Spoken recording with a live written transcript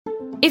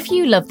If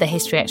you love the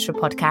History Extra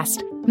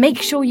podcast,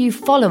 make sure you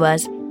follow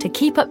us to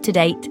keep up to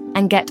date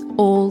and get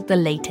all the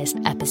latest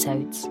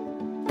episodes.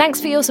 Thanks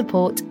for your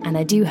support, and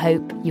I do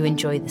hope you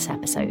enjoy this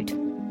episode.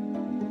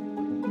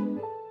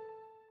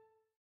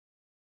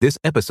 This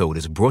episode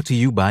is brought to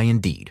you by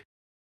Indeed.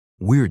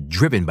 We're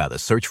driven by the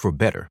search for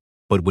better,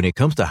 but when it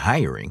comes to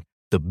hiring,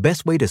 the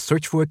best way to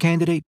search for a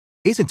candidate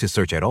isn't to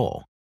search at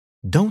all.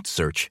 Don't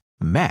search,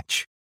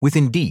 match with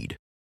Indeed.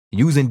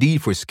 Use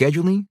Indeed for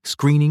scheduling,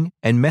 screening,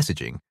 and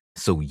messaging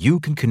so you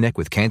can connect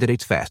with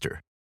candidates faster.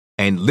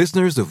 And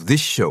listeners of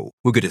this show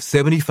will get a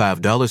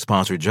 $75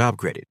 sponsored job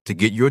credit to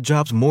get your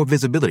jobs more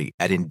visibility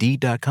at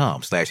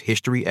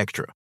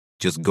Indeed.com/HistoryExtra.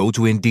 Just go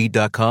to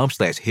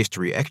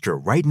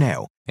Indeed.com/HistoryExtra right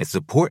now and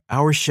support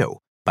our show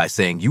by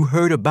saying you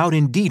heard about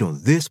Indeed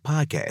on this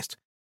podcast.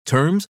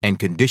 Terms and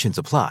conditions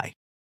apply.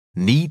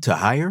 Need to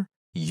hire?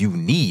 You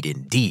need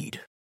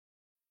Indeed.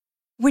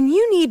 When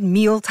you need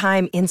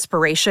mealtime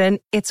inspiration,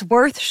 it's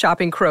worth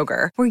shopping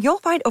Kroger, where you'll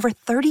find over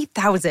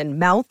 30,000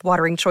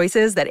 mouth-watering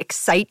choices that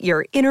excite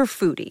your inner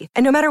foodie.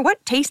 And no matter what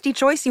tasty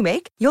choice you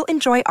make, you'll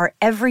enjoy our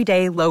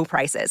everyday low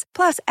prices,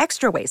 plus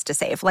extra ways to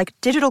save, like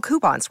digital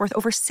coupons worth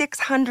over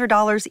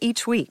 $600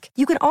 each week.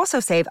 You can also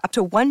save up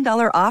to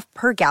 $1 off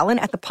per gallon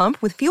at the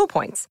pump with fuel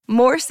points.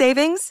 More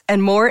savings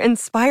and more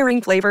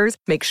inspiring flavors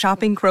make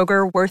shopping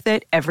Kroger worth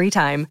it every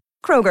time.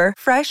 Kroger,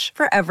 fresh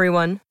for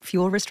everyone.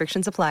 Fuel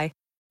restrictions apply.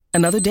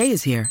 Another day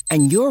is here,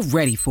 and you're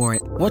ready for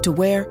it. What to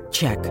wear?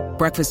 Check.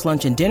 Breakfast,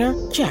 lunch, and dinner?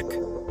 Check.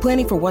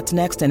 Planning for what's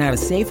next and how to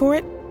save for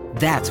it?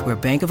 That's where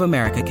Bank of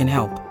America can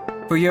help.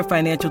 For your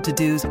financial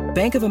to-dos,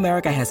 Bank of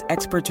America has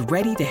experts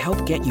ready to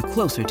help get you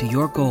closer to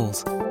your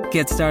goals.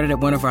 Get started at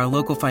one of our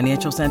local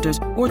financial centers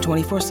or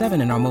 24/7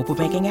 in our mobile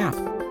banking app.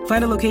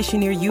 Find a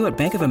location near you at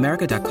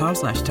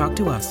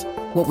bankofamerica.com/talktous.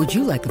 What would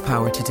you like the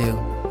power to do?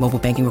 Mobile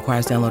banking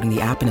requires downloading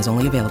the app and is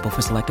only available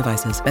for select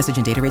devices. Message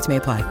and data rates may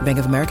apply. Bank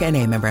of America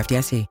N.A., member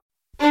FDIC.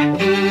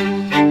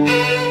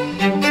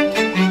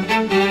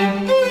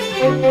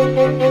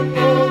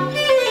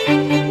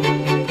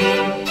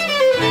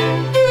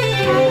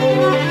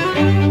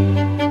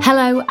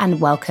 Hello and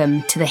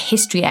welcome to the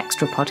History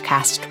Extra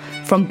podcast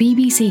from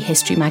BBC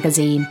History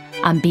Magazine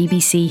and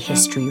BBC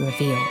History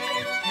Revealed.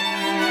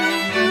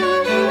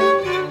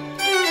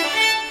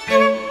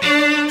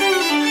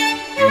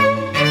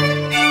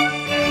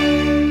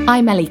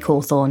 I'm Ellie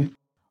Cawthorne.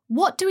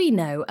 What do we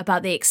know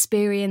about the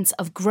experience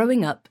of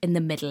growing up in the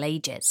Middle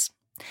Ages?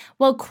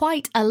 Well,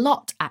 quite a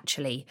lot,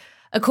 actually,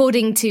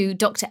 according to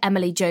Dr.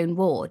 Emily Joan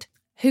Ward,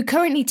 who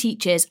currently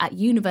teaches at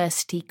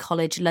University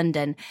College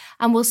London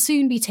and will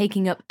soon be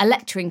taking up a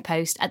lecturing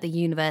post at the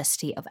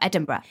University of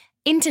Edinburgh.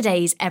 In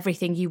today's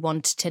Everything You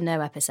Want to Know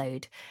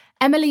episode,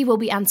 Emily will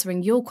be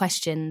answering your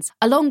questions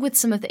along with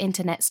some of the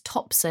internet's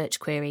top search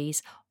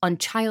queries on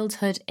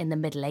childhood in the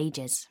Middle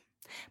Ages.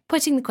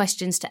 Putting the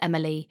questions to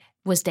Emily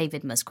was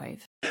David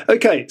Musgrove.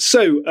 Okay,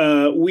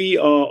 so we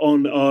are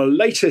on our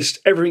latest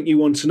Everything You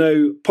Want to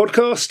Know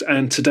podcast,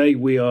 and today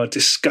we are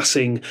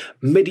discussing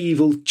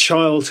medieval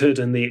childhood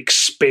and the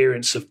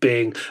experience of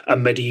being a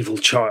medieval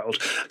child.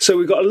 So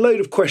we've got a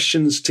load of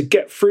questions to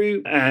get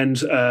through, and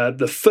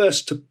the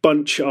first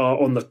bunch are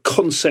on the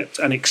concept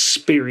and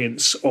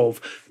experience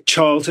of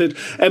childhood.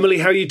 Emily,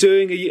 how are you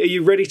doing? Are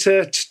you ready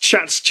to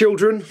chat to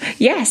children?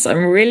 Yes,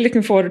 I'm really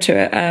looking forward to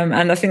it,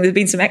 and I think there've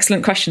been some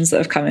excellent questions that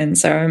have come in,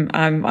 so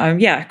I'm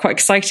quite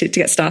excited to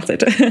get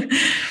started.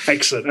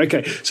 Excellent.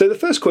 Okay, so the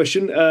first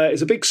question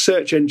is a big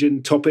search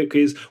engine topic: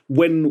 is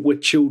when were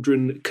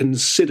children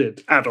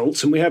considered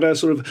adults? And we had a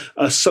sort of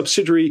a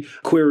subsidiary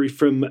query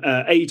from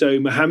Ado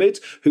Mohammed,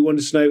 who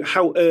wanted to know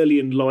how early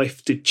in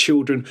life did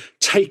children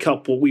take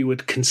up what we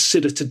would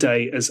consider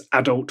today as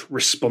adult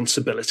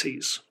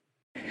responsibilities?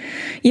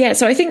 Yeah,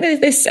 so I think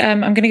that this,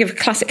 I'm going to give a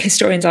classic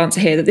historian's answer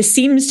here, that this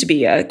seems to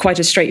be quite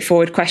a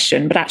straightforward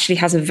question, but actually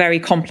has a very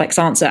complex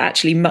answer,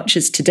 actually much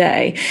as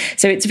today.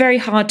 So it's very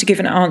hard to give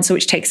an answer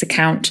which takes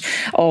account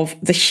of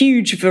the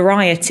huge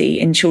variety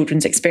in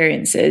children's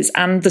experiences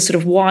and the sort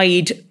of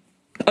wide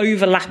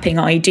overlapping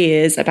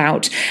ideas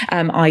about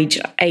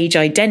age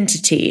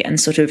identity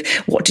and sort of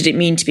what did it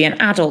mean to be an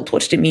adult,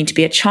 what did it mean to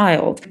be a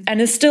child. And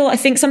there's still, I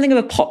think, something of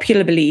a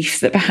popular belief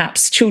that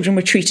perhaps children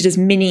were treated as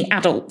mini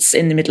adults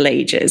in the Middle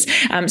Ages.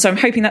 So I'm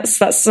hoping that's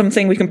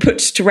something we can put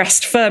to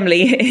rest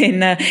firmly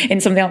in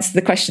some of the answers to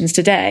the questions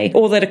today,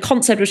 or that a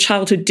concept of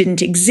childhood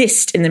didn't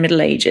exist in the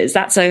Middle Ages.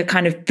 That's a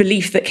kind of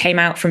belief that came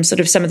out from sort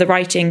of some of the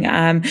writing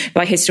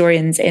by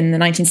historians in the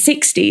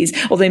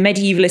 1960s, although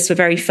medievalists were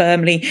very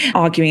firmly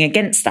arguing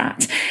against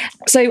that.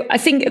 So I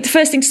think the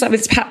first thing to start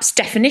with is perhaps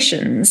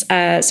definitions.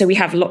 So we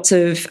have lots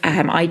of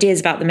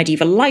ideas about the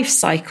medieval life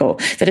cycle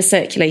that are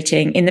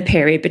circulating in the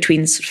period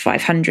between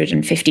 500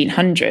 and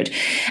 1500.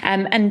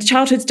 And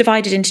childhood's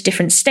divided into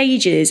different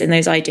stages in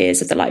those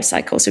ideas of the life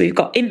cycle. So we've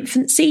got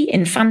infancy,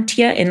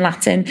 infantia in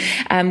Latin,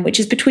 which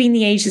is between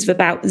the ages of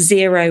about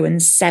 0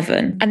 and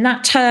 7. And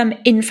that term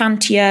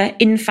infantia,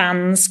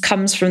 infans,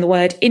 comes from the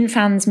word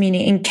infans,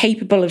 meaning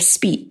incapable of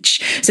speech.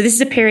 So this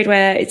is a period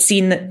where it's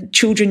seen that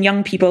children younger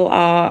young people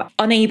are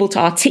unable to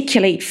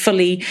articulate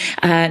fully,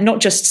 not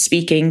just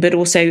speaking, but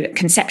also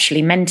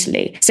conceptually,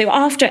 mentally. So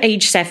after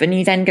age 7,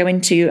 you then go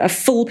into a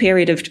full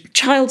period of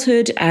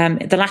childhood.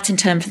 The Latin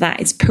term for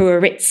that is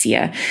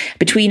pueritia,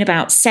 between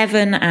about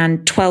 7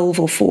 and 12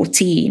 or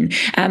 14.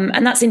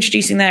 And that's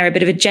introducing there a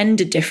bit of a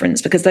gender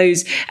difference, because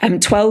those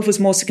 12 was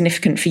more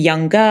significant for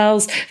young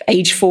girls.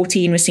 Age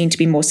 14 was seen to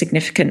be more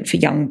significant for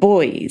young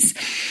boys.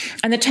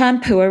 And the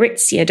term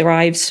pueritia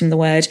derives from the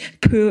word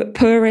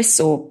puris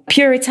or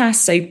puritas,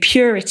 so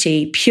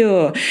purity,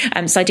 pure,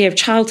 this idea of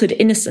childhood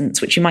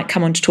innocence, which we might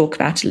come on to talk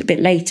about a little bit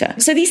later.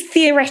 So these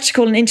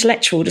theoretical and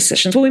intellectual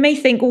discussions, well, we may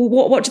think, well,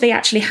 what do they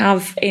actually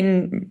have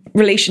in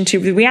relation to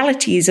the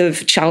realities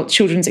of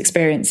children's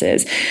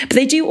experiences? But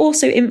they do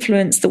also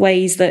influence the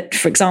ways that,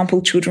 for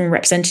example, children were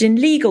represented in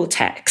legal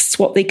texts,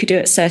 what they could do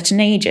at certain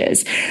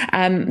ages,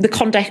 the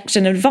conduct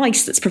and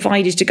advice that's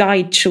provided to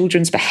guide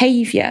children's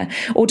behaviour,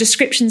 or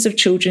descriptions of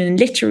children in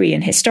literary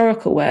and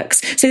historical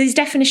works. So these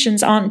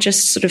definitions aren't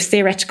just sort of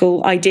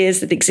theoretical ideas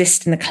that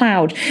exist in the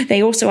cloud.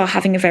 They also are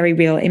having a very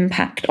real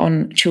impact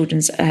on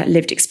children's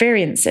lived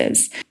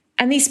experiences.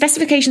 And these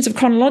specifications of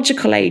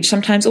chronological age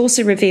sometimes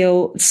also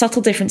reveal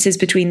subtle differences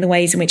between the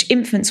ways in which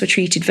infants were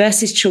treated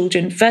versus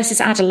children versus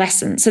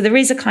adolescents. So there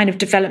is a kind of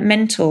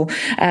developmental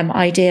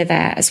idea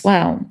there as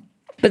well.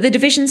 But the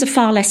divisions are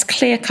far less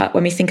clear-cut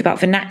when we think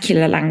about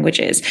vernacular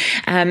languages.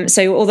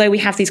 So although we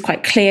have these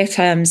quite clear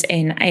terms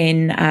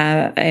in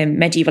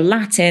medieval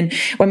Latin,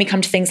 when we come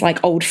to things like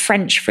Old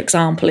French, for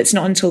example, it's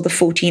not until the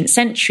 14th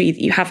century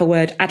that you have a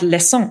word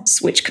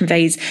adolescence, which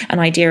conveys an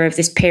idea of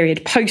this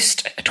period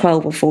post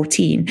 12 or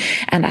 14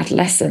 and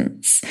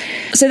adolescence.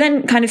 So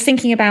then kind of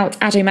thinking about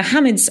Ado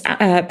Mohammed's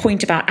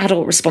point about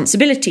adult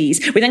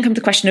responsibilities, we then come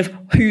to the question of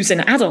who's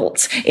an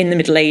adult in the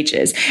Middle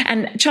Ages.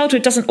 And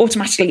childhood doesn't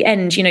automatically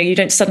end. You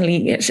don't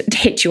suddenly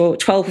hit your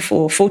 12th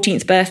or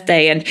 14th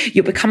birthday and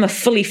you'll become a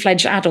fully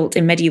fledged adult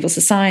in medieval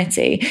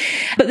society.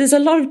 But there's a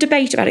lot of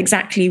debate about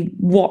exactly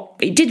what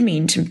it did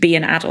mean to be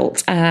an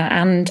adult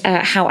and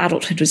how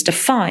adulthood was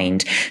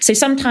defined. So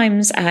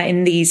sometimes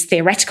in these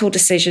theoretical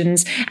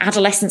decisions,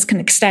 adolescence can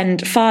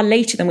extend far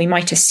later than we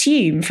might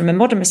assume from a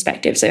modern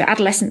perspective. So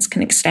adolescence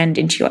can extend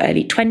into your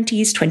early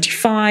 20s,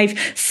 25,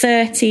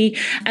 30.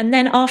 And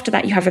then after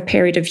that, you have a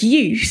period of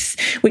youth,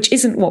 which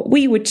isn't what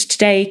we would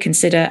today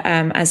consider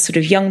as sort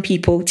of young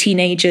people,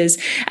 teenagers.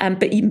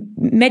 But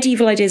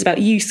medieval ideas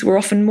about youth were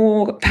often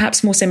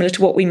perhaps more similar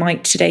to what we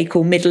might today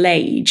call middle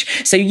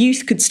age. So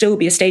youth could still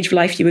be a stage of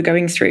life you were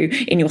going through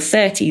in your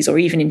 30s or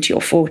even into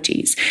your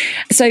 40s.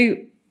 So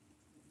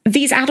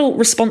these adult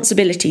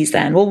responsibilities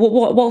then, well,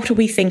 what are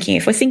we thinking?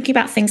 If we're thinking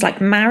about things like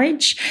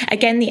marriage,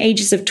 again, the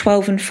ages of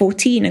 12 and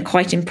 14 are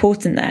quite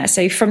important there.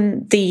 So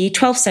from the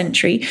 12th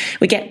century,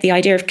 we get the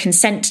idea of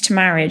consent to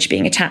marriage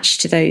being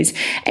attached to those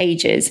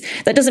ages.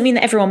 That doesn't mean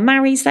that everyone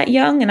marries that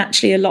young, and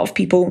actually a lot of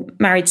people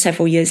married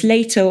several years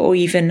later, or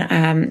even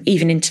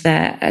into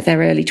their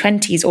early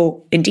 20s,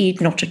 or indeed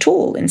not at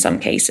all in some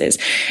cases.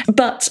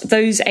 But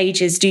those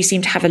ages do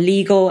seem to have a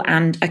legal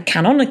and a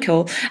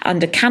canonical,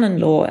 under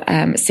canon law,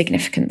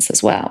 significance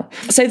as well.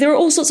 So there are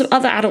all sorts of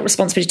other adult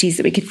responsibilities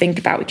that we could think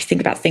about. We could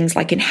think about things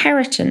like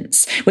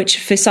inheritance, which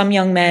for some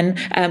young men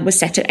was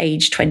set at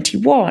age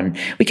 21.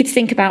 We could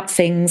think about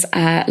things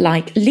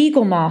like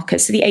legal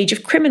markers, so the age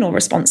of criminal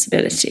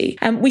responsibility.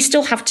 We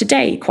still have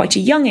today quite a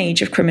young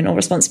age of criminal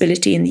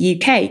responsibility in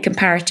the UK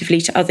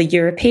comparatively to other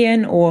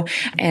European or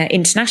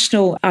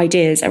international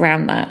ideas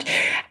around that.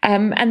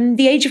 And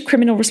the age of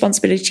criminal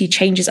responsibility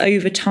changes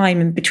over time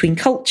and between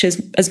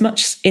cultures as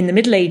much in the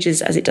Middle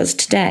Ages as it does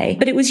today.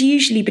 But it was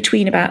usually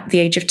between about the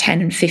age of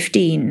 10 and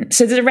 15.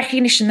 So there's a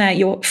recognition there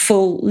your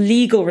full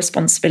legal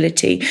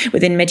responsibility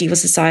within medieval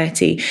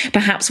society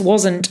perhaps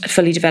wasn't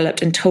fully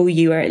developed until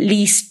you were at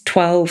least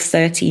 12,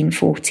 13,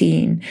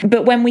 14.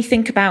 But when we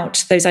think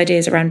about those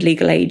ideas around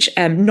legal age,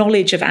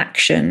 knowledge of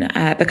action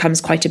becomes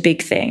quite a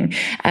big thing.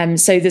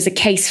 So there's a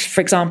case, for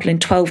example, in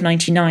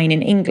 1299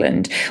 in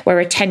England,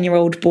 where a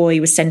 10-year-old boy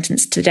was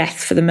sentenced to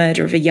death for the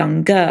murder of a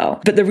young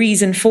girl. But the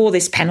reason for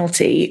this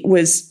penalty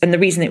was, and the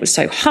reason it was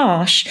so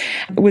harsh,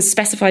 was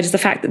specified as the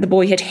fact that the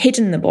boy had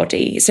hidden the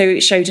body. So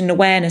it showed an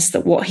awareness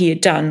that what he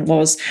had done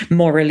was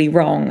morally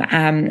wrong.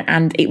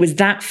 And it was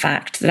that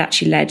fact that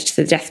actually led to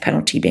the death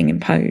penalty being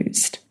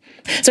imposed.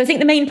 So I think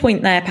the main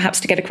point there,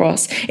 perhaps to get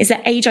across, is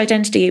that age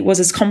identity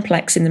was as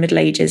complex in the Middle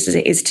Ages as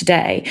it is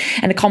today,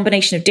 and a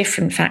combination of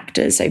different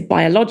factors, so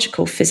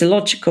biological,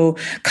 physiological,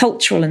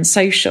 cultural and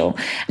social,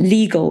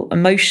 legal,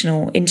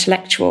 emotional,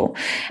 intellectual.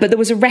 But there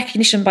was a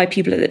recognition by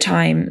people at the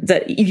time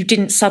that you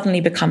didn't suddenly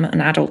become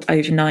an adult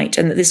overnight,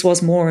 and that this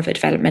was more of a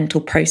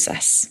developmental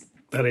process.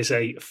 That is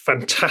a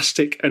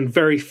fantastic and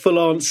very full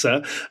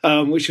answer,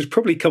 which has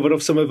probably covered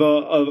off some of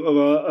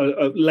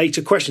our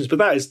later questions. But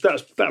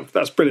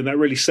that's brilliant. That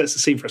really sets the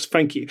scene for us.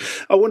 Thank you.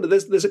 I wonder,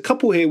 there's a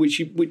couple here which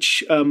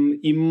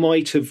you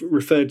might have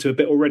referred to a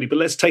bit already, but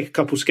let's take a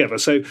couple together.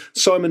 So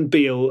Simon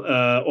Beale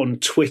on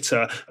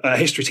Twitter, a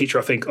history teacher,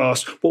 I think,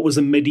 asked what was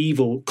the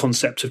medieval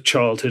concept of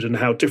childhood and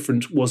how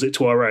different was it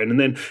to our own? And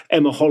then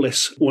Emma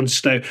Hollis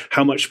wanted to know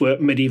how much were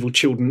medieval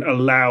children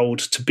allowed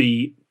to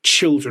be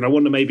children. I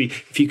wonder maybe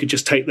if you could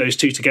just take those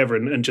two together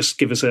and just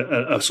give us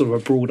a sort of a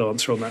broad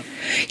answer on that.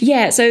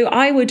 Yeah, so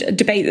I would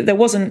debate that there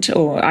wasn't,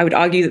 or I would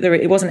argue that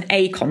it wasn't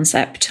a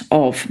concept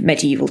of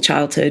medieval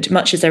childhood,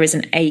 much as there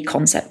isn't a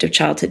concept of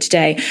childhood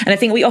today. And I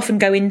think we often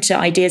go into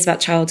ideas about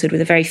childhood with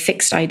a very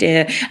fixed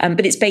idea,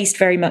 but it's based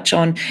very much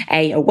on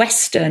a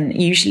Western,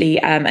 usually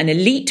an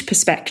elite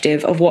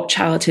perspective of what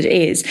childhood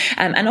is,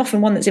 and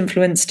often one that's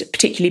influenced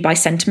particularly by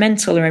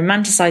sentimental or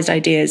romanticised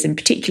ideas, in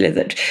particular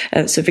that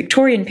sort of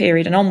Victorian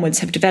period and onwards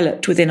have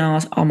developed within our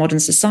modern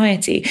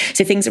society.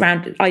 So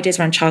ideas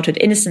around childhood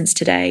innocence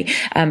today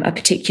are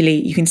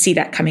particularly, you can see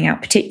that coming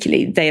out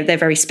particularly. They're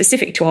very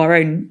specific to our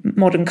own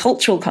modern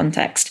cultural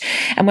context.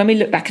 And when we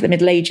look back at the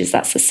Middle Ages,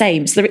 that's the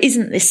same. So there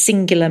isn't this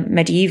singular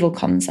medieval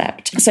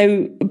concept.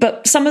 So,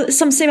 but some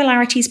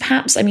similarities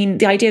perhaps. I mean,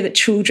 the idea that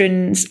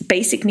children's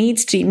basic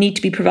needs need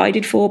to be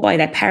provided for by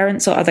their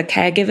parents or other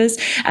caregivers,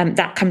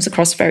 that comes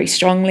across very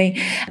strongly.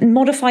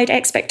 Modified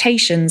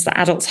expectations that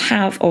adults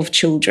have of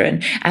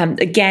children,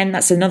 again,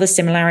 that's another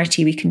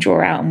similarity we can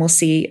draw out, and we'll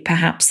see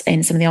perhaps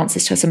in some of the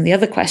answers to some of the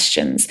other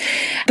questions.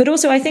 But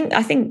also, I think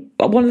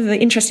one of the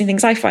interesting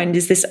things I find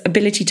is this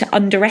ability to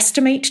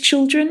underestimate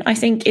children. I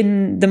think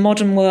in the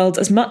modern world,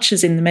 as much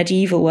as in the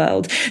medieval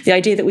world, the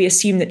idea that we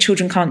assume that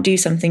children can't do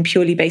something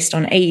purely based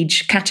on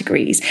age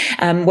categories,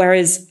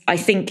 whereas I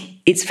think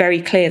it's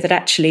very clear that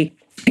actually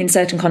in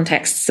certain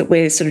contexts that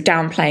we're sort of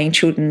downplaying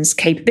children's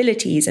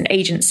capabilities and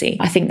agency.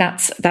 I think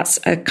that's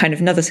a kind of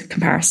another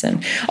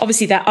comparison.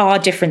 Obviously, there are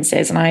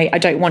differences, and I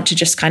don't want to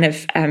just kind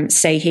of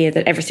say here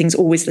that everything's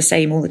always the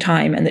same all the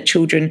time, and that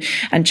children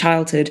and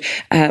childhood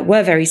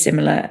were very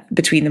similar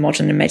between the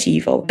modern and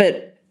medieval.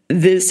 But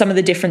some of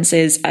the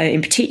differences,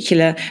 in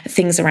particular,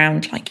 things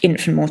around like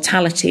infant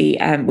mortality,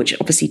 which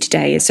obviously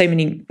today so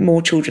many more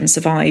children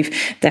survive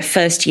their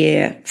first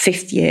year,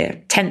 5th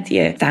year, 10th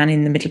year than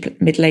in the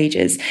Middle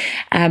Ages.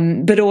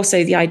 But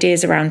also the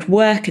ideas around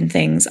work and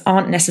things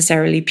aren't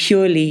necessarily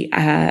purely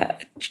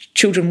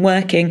children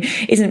working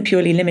isn't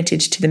purely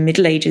limited to the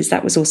Middle Ages.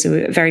 That was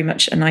also very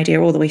much an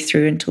idea all the way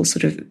through until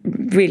sort of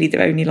really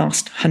the only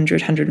last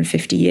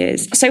 150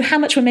 years. So how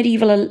much were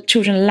medieval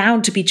children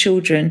allowed to be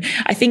children?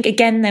 I think,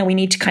 again, there we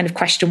need to kind of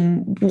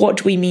question what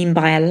do we mean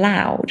by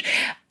allowed?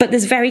 But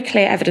there's very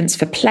clear evidence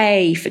for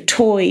play, for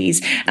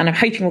toys, and I'm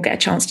hoping we'll get a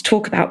chance to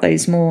talk about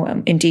those more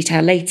in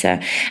detail later.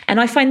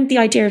 And I find the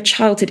idea of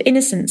childhood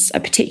innocence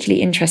a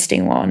particularly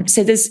interesting one.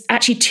 So there's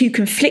actually two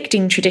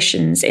conflicting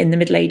traditions in the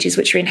Middle Ages,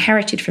 which are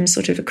inherited from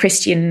sort of a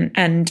Christian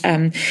and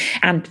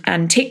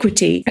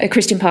antiquity, a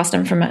Christian passed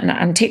on from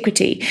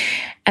antiquity.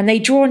 And they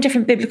draw on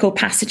different biblical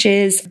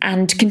passages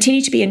and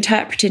continue to be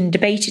interpreted and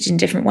debated in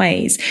different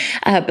ways.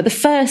 But the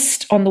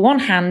first, on the one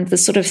hand, the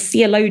sort of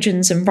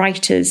theologians and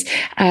writers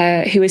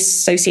who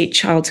associate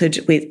childhood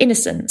with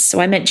innocence.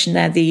 So I mentioned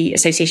there the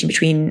association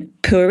between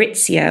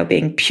puritia,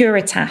 being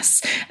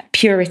puritas,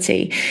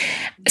 purity.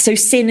 So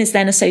sin is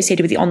then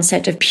associated with the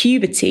onset of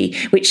puberty,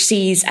 which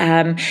sees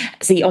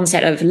the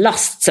onset of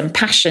lusts and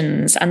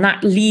passions, and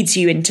that leads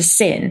you into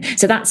sin.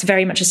 So that's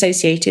very much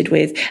associated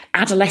with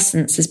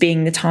adolescence as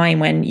being the time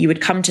when you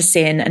would come to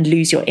sin and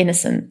lose your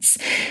innocence.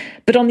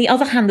 But on the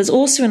other hand, there's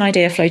also an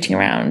idea floating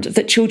around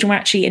that children were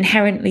actually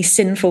inherently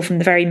sinful from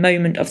the very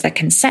moment of their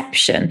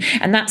conception.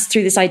 And that's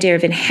through this idea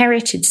of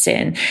inherited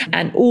sin,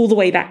 and all the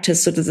way back to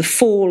sort of the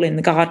fall in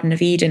the Garden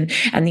of Eden,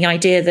 and the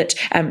idea that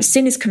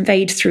sin is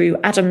conveyed through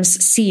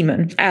Adam's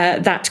semen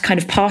that kind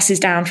of passes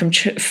down from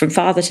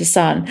father to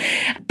son.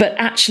 But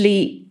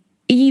actually,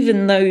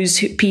 even those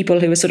people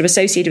who are sort of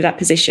associated with that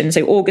position,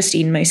 so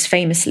Augustine most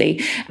famously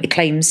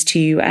claims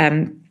to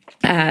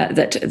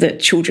that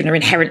children are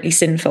inherently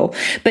sinful.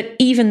 But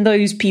even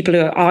those people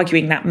who are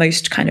arguing that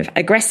most kind of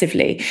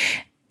aggressively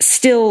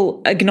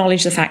still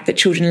acknowledge the fact that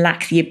children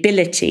lack the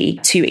ability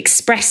to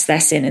express their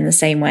sin in the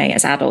same way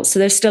as adults. So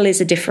there still is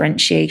a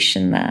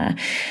differentiation there.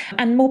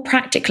 And more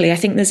practically, I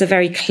think there's a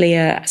very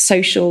clear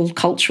social,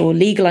 cultural,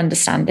 legal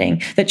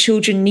understanding that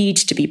children need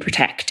to be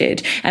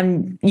protected.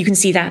 And you can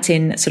see that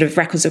in sort of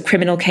records of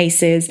criminal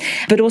cases,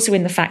 but also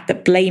in the fact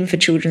that blame for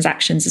children's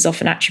actions is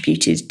often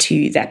attributed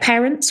to their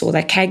parents or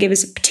their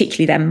caregivers,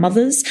 particularly their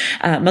mothers.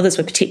 Mothers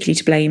were particularly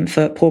to blame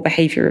for poor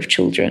behaviour of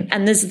children.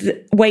 And there's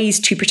ways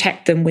to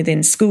protect them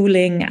within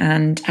schooling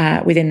and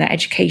within their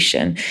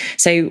education.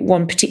 So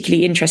one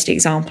particularly interesting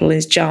example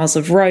is Giles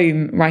of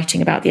Rome,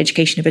 writing about the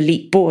education of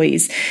elite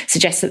boys,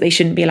 suggests that they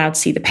shouldn't be allowed to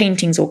see the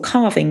paintings or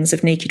carvings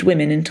of naked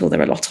women until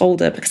they're a lot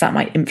older, because that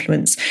might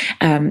influence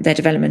their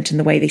development and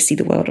the way they see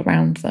the world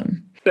around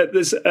them.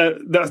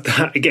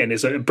 That again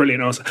is a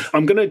brilliant answer.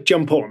 I'm going to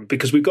jump on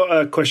because we've got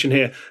a question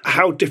here.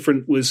 How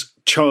different was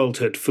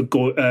childhood for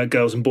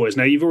girls and boys?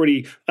 Now, you've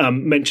already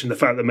mentioned the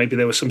fact that maybe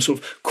there were some sort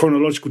of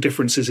chronological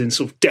differences in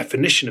sort of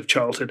definition of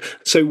childhood.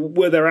 So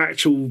were there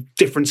actual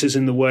differences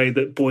in the way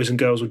that boys and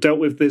girls were dealt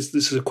with? This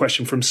is a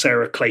question from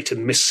Sarah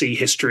Clayton, Miss C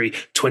History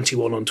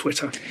 21 on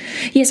Twitter.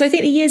 Yeah, so I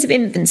think the years of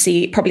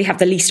infancy probably have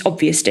the least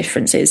obvious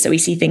differences. So we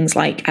see things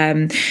like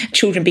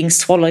children being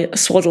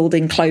swaddled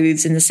in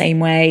clothes in the same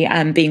way,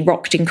 being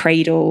rocked in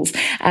cradles,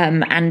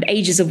 and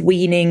ages of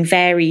weaning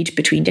varied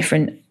between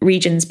different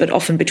regions, but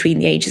often between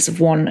the ages of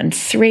 1 and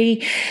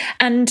 3.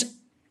 And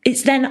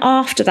it's then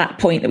after that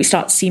point that we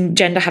start to see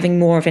gender having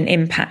more of an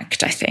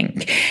impact, I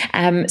think.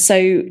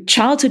 So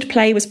childhood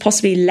play was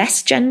possibly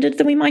less gendered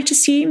than we might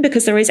assume,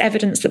 because there is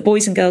evidence that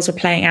boys and girls were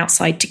playing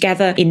outside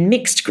together in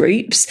mixed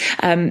groups,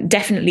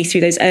 definitely through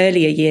those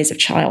earlier years of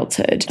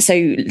childhood. So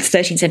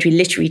 13th century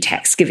literary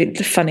texts give it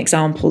fun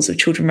examples of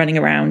children running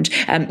around,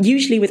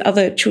 usually with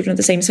other children of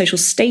the same social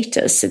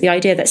status. So the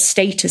idea that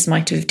status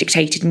might have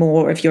dictated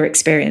more of your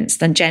experience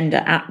than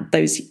gender at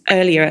those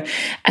earlier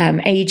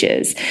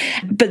ages.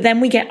 But then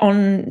we get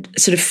on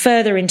sort of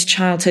further into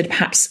childhood,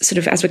 perhaps sort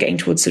of as we're getting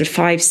towards sort of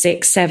 5,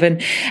 6, 7,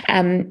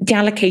 the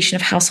allocation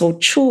of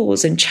household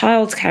chores and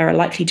childcare are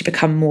likely to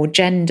become more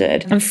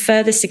gendered. And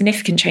further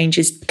significant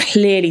changes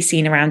clearly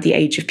seen around the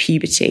age of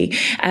puberty,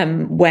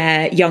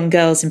 where young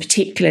girls in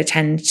particular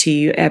tend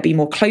to be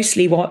more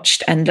closely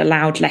watched and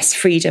allowed less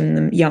freedom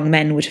than young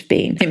men would have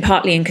been, and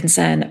partly in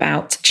concern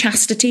about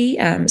chastity.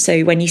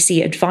 So when you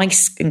see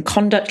advice and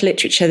conduct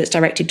literature that's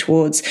directed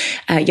towards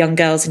young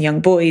girls and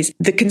young boys,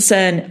 the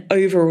concern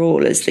overall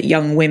is that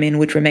young women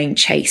would remain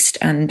chaste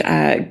and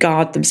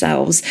guard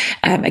themselves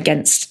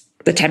against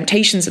the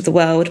temptations of the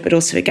world, but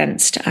also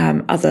against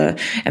other,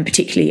 and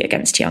particularly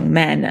against young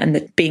men,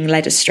 and being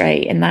led astray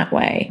in that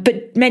way.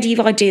 But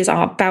medieval ideas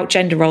about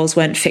gender roles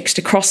weren't fixed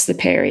across the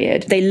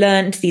period. They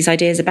learned these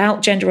ideas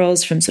about gender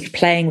roles from sort of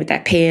playing with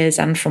their peers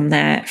and from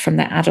their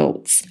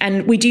adults.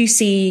 And we do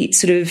see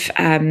sort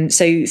of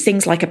so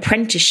things like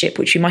apprenticeship,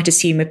 which we might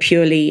assume are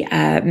purely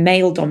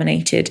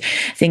male-dominated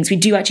things. We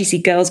do actually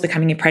see girls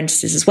becoming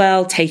apprentices as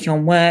well, taking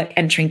on work,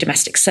 entering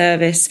domestic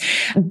service,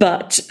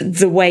 but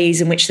the ways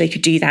in which they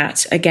could do that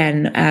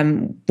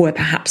again were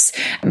perhaps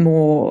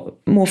more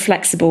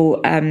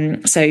flexible.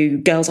 So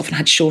girls often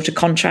had shorter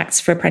contracts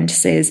for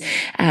apprentices.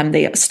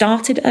 They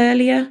started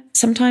earlier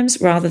sometimes,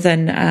 rather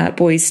than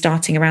boys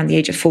starting around the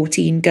age of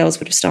 14. Girls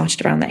would have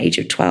started around the age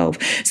of 12.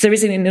 So there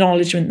is an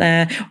acknowledgement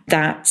there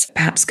that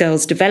perhaps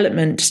girls'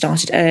 development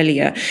started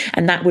earlier,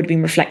 and that would have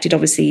been reflected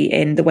obviously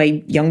in the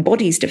way young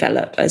bodies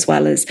develop, as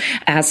well as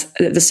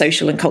the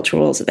social and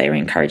cultural roles that they were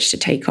encouraged to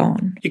take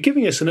on. You're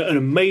giving us an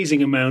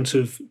amazing amount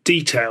of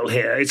detail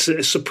here.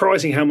 It's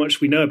surprising how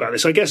much we know about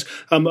this. I guess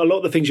a lot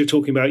of the things you're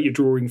talking about, you're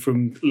drawing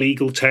from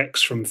legal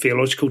texts, from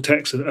theological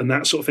texts, and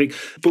that sort of thing.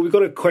 But we've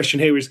got a question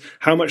here: is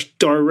how much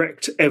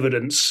direct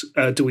evidence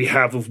do we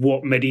have of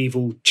what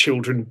medieval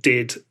children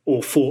did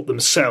or thought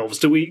themselves?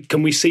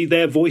 Can we see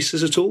their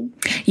voices at all?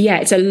 Yeah,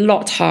 it's a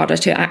lot harder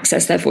to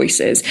access their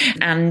voices,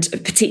 and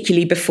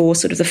particularly before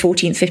sort of the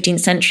 14th,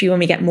 15th century, when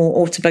we get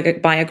more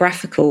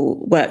autobiographical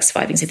works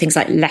surviving, so things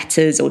like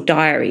letters or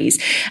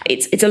diaries,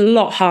 it's a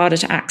lot harder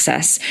to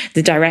access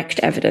the direct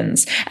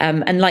evidence.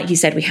 And like you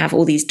said, we have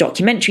all these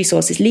documentary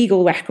sources,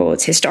 legal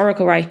records,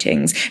 historical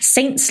writings.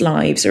 Saints'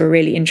 lives are a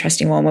really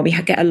interesting one where we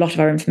get a lot of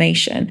our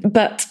information.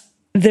 But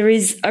there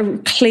is a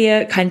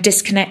clear kind of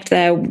disconnect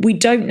there. We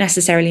don't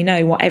necessarily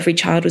know what every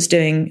child was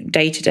doing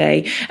day to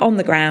day on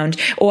the ground,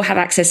 or have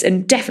access,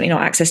 and definitely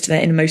not access to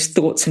their innermost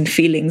thoughts and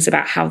feelings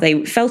about how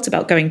they felt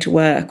about going to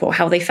work or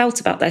how they felt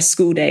about their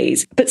school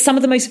days. But some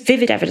of the most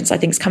vivid evidence, I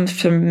think, comes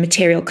from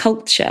material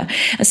culture.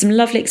 And some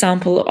lovely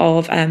example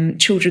of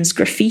children's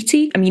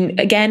graffiti. I mean,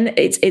 again,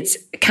 it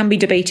can be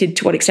debated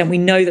to what extent we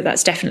know that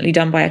that's definitely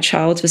done by a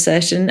child for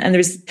certain. And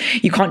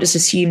you can't just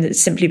assume that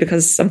simply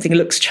because something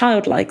looks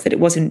childlike that it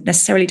wasn't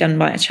necessarily done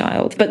by a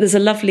child. But there's a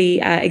lovely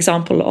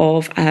example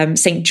of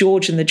St.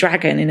 George and the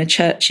Dragon in a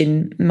church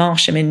in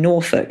Marsham in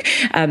Norfolk,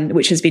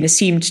 which has been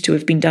assumed to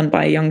have been done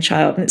by a young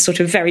child. And it's sort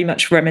of very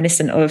much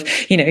reminiscent of,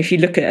 if you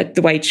look at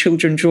the way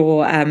children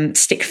draw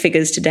stick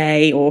figures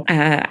today or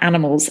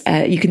animals,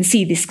 you can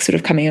see this sort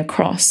of coming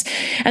across.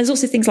 And there's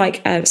also things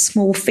like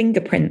small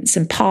fingerprints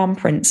and palm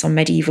prints on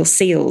medieval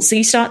seals. So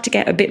you start to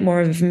get a bit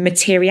more of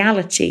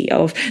materiality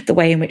of the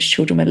way in which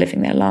children were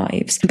living their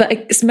lives.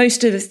 But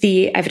most of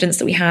the evidence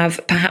that we have,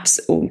 perhaps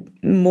or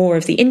more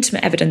of the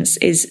intimate evidence,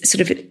 is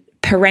sort of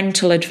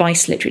parental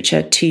advice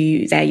literature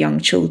to their young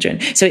children.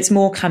 So it's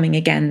more coming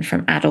again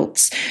from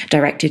adults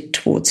directed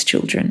towards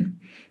children.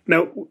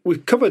 Now,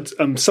 we've covered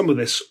some of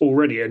this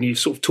already, and you've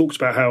sort of talked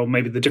about how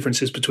maybe the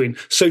differences between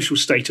social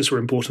status were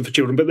important for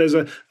children, but there's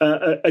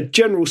a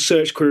general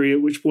search query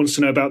which wants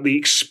to know about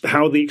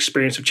how the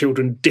experience of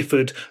children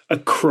differed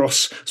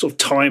across sort of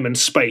time and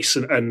space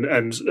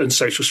and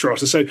social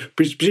strata. So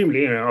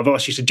presumably, I've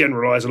asked you to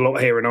generalise a lot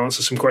here and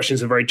answer some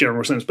questions in a very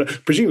general sense,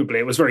 but presumably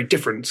it was very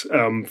different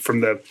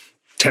from the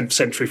 10th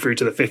century through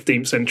to the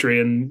 15th century,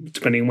 and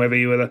depending on whether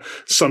you were the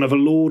son of a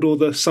lord or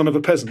the son of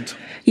a peasant.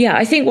 Yeah,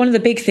 I think one of the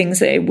big things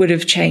that it would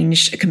have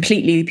changed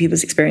completely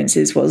people's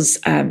experiences was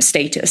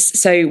status.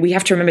 So we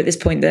have to remember at this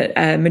point that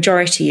a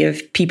majority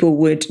of people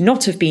would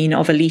not have been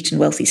of elite and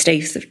wealthy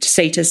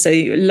status. So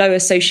lower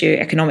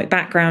socioeconomic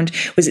background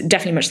was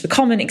definitely much the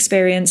common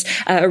experience.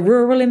 A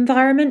rural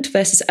environment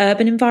versus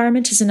urban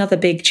environment is another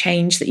big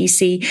change that you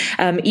see,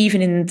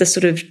 even in the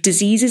sort of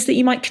diseases that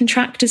you might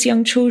contract as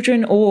young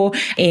children, or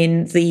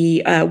in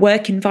the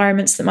work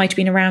environments that might have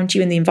been around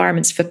you, and the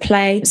environments for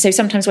play. So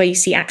sometimes where you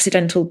see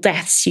accidental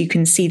deaths, you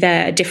can see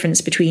there a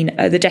difference between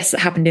the deaths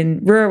that happened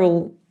in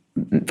rural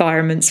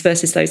environments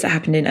versus those that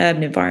happened in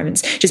urban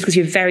environments, just because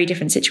you have very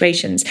different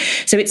situations.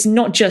 So it's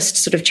not just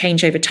sort of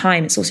change over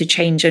time, it's also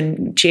change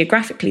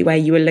geographically where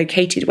you were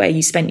located, where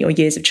you spent your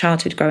years of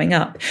childhood growing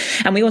up.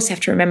 And we also have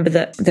to remember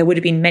that there would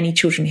have been many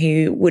children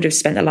who would have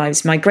spent their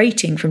lives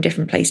migrating from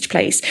different place to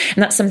place.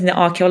 And that's something that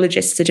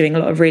archaeologists are doing a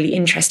lot of really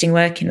interesting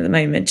work in at the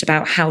moment,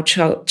 about how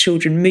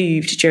children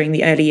moved during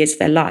the early years of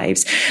their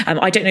lives.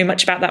 I don't know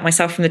much about that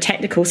myself from the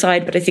technical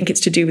side, but I think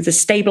it's to do with the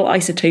stable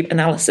isotope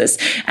analysis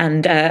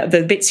and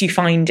the bits you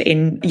find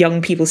in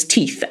young people's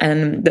teeth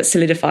that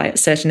solidify at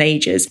certain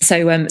ages.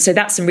 So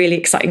that's some really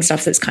exciting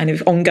stuff that's kind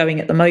of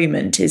ongoing at the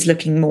moment, is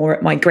looking more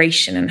at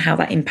migration and how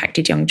that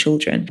impacted young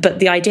children. But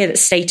the idea that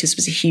status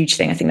was a huge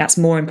thing, I think that's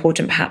more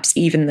important perhaps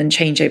even than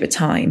change over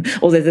time,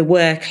 although there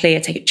were clear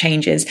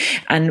changes.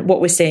 And what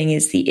we're seeing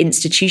is the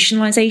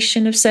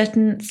institutionalization of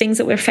certain things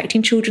that were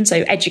affecting children.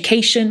 So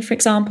education, for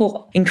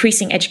example,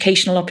 increasing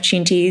educational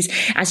opportunities.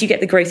 As you get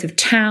the growth of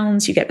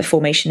towns, you get the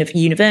formation of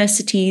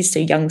universities, so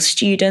young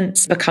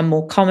students become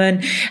more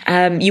common.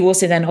 You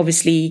also then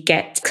obviously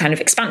get kind of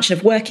expansion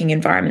of working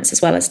environments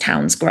as well as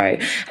towns grow,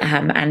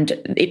 and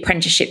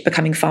apprenticeship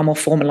becoming far more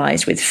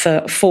formalised with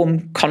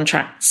form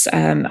contracts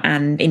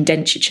and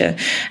indenture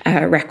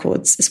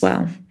records as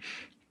well.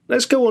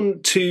 Let's go on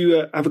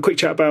to have a quick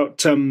chat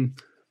about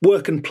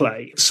work and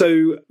play.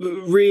 So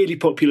really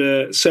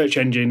popular search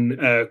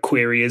engine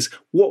query is,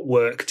 what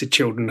work did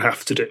children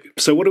have to do?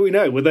 So what do we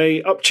know? Were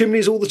they up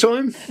chimneys all the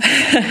time?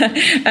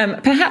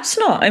 Perhaps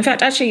not. In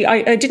fact, actually,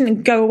 I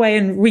didn't go away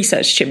and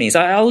research chimneys.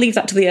 I'll leave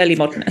that to the early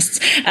modernists.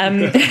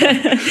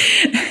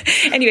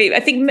 Anyway, I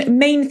think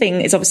main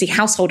thing is obviously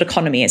household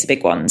economy is a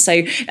big one.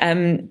 So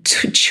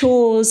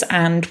chores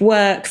and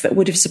work that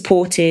would have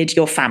supported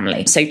your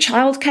family. So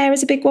childcare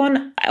is a big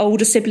one.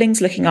 Older siblings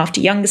looking after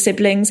younger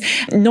siblings.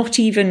 Not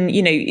even,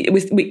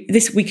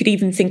 we could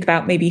even think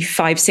about maybe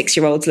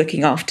 5-6-year-olds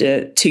looking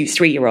after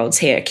 2-3-year-olds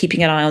here,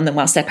 keeping an eye on them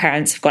whilst their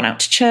parents have gone out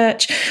to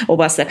church, or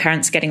whilst their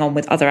parents are getting on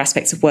with other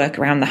aspects of work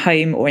around the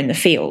home or in the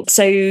field.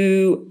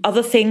 So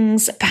other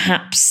things,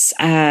 perhaps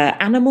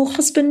animal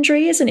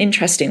husbandry is an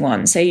interesting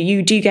one. So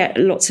you do get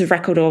lots of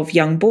record of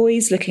young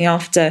boys looking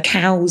after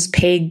cows,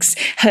 pigs,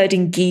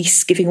 herding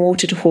geese, giving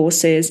water to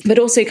horses, but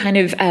also kind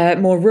of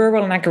more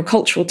rural and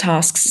agricultural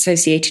tasks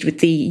associated with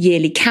the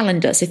yearly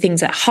calendar. So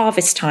things at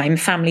harvest time,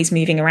 families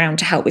moving around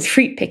to help with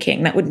fruit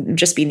picking. That wouldn't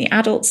just be the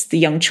adults, the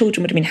young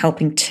children would have been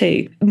helping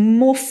too.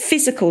 More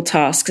physical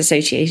tasks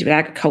associated with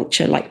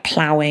agriculture, like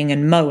ploughing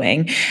and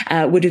mowing,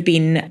 would have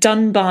been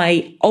done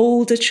by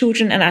older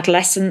children and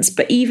adolescents.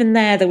 But even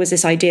there was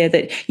this idea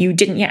that you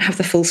didn't yet have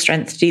the full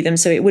strength to do them.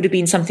 So it would have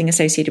been something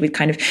associated with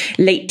kind of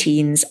late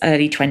teens,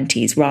 early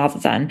 20s, rather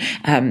than,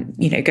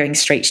 going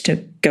straight to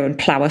go and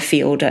plough a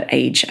field at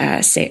age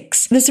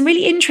 6. There's some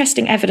really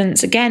interesting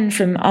evidence, again,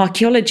 from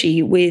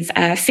archaeology with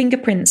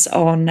fingerprints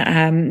on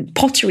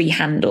pottery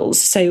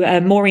handles. So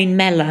Maureen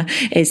Meller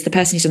is the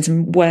person who's done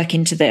some work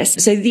into this.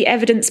 So the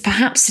evidence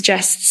perhaps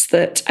suggests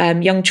that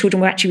young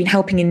children were actually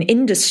helping in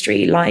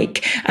industry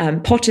like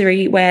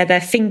pottery, where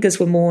their fingers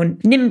were more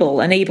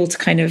nimble and able to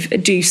kind of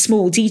do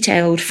small,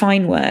 detailed,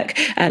 fine work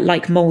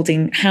like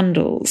moulding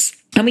handles.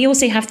 And we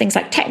also have things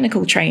like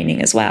technical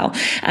training as well,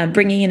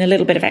 bringing in a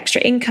little bit of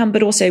extra income,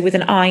 but also with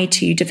an eye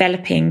to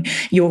developing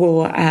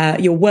your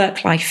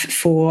work life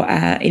for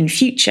in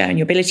future and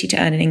your ability to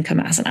earn an income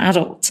as an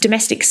adult.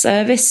 Domestic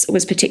service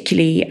was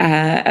particularly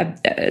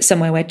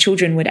somewhere where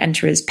children would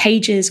enter as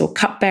pages or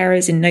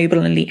cupbearers in noble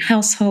and elite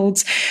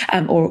households,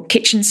 or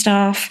kitchen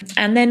staff.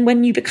 And then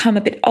when you become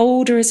a bit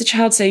older as a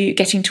child, so you're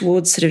getting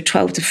towards sort of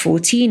 12 to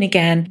 14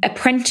 again,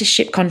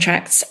 apprenticeship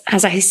contracts,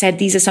 as I said,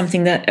 these are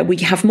something that we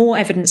have more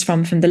evidence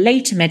from the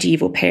later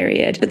medieval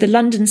period. But the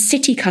London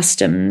city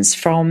customs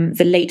from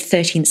the late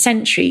 13th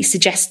century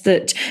suggest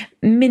that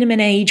minimum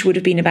age would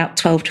have been about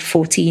 12 to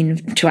 14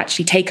 to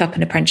actually take up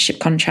an apprenticeship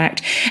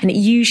contract. And it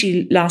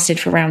usually lasted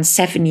for around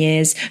 7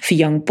 years for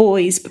young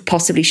boys, but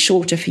possibly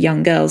shorter for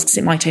young girls, because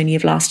it might only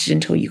have lasted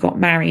until you got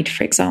married,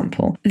 for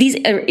example. These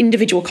are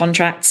individual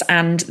contracts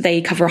and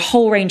they cover a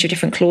whole range of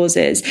different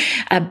clauses.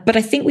 But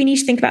I think we need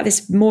to think about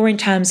this more in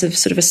terms of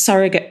sort of a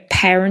surrogate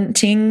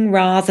parenting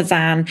rather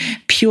than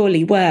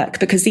purely work,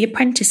 because the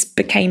apprentice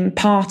became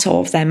part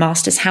of their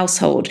master's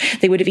household.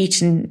 They would have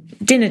eaten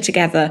dinner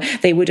together.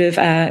 They would have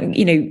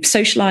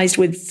socialized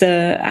with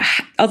the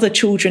other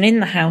children in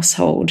the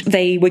household.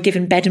 They were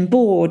given bed and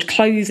board,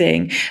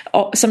 clothing,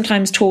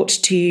 sometimes taught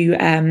to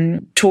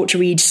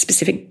read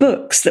specific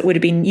books that would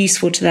have been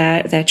useful to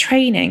their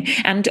training,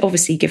 and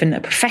obviously given a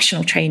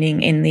professional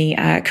training in the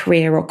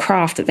career or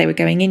craft that they were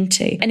going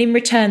into. And in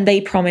return,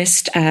 they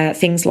promised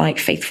things like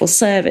faithful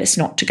service,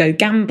 not to go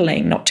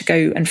gambling, not to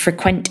go and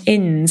frequent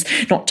inns,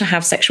 not to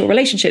have sexual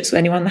relationships with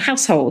anyone in the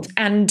household.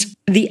 And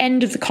the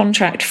end of the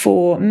contract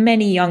for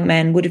many young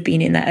men would have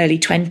been in their early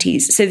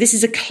 20s. So this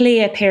is a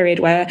clear period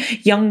where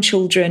young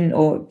children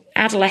or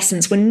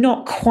adolescents were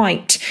not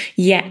quite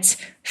yet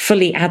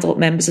fully adult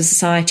members of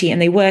society,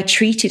 and they were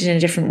treated in a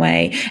different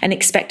way and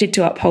expected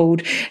to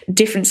uphold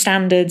different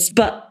standards.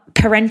 But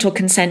parental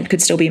consent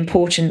could still be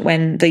important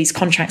when these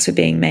contracts were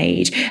being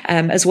made,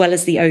 as well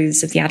as the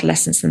oaths of the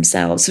adolescents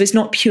themselves. So it's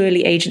not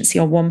purely agency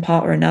on one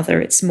part or another.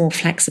 It's more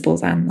flexible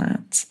than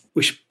that.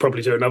 We should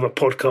probably do another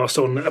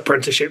podcast on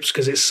apprenticeships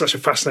because it's such a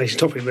fascinating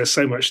topic. There's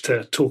so much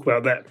to talk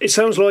about there. It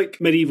sounds like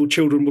medieval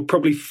children were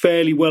probably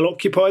fairly well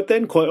occupied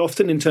then, quite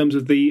often, in terms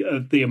of the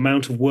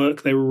amount of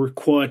work they were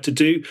required to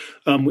do,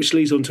 which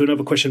leads on to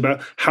another question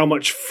about how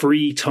much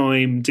free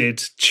time did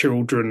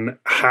children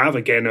have?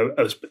 Again,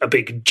 a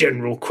big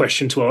general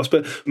question to ask,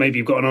 but maybe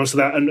you've got an answer to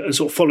that. And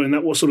sort of following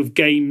that, what sort of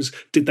games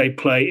did they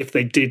play if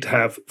they did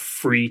have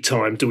free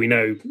time? Do we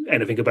know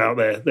anything about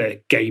their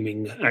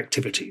gaming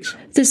activities?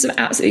 There's some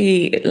absolutely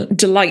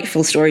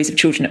delightful stories of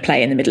children at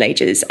play in the Middle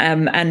Ages.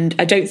 And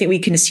I don't think we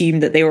can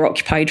assume that they were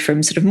occupied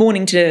from sort of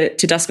morning to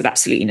dusk with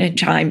absolutely no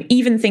time.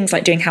 Even things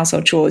like doing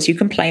household chores, you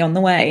can play on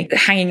the way,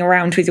 hanging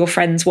around with your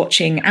friends,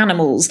 watching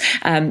animals.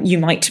 You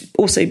might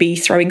also be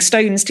throwing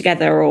stones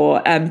together or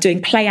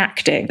doing play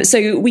acting.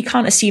 So we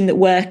can't assume that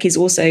work is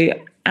also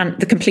and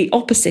the complete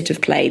opposite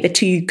of play. The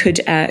two could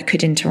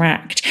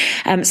interact.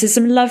 So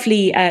some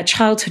lovely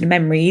childhood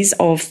memories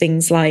of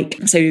things like,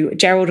 so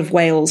Gerald of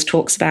Wales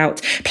talks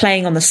about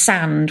playing on the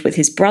sand with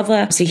his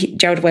brother. So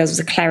Gerald of Wales was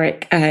a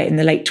cleric in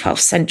the late 12th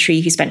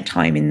century who spent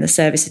time in the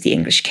service of the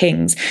English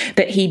kings,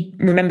 but he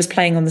remembers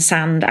playing on the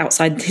sand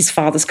outside his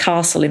father's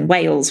castle in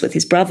Wales with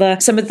his brother.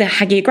 Some of the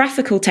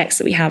hagiographical texts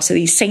that we have, so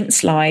these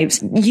saints'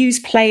 lives, use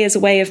play as a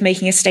way of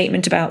making a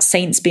statement about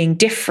saints being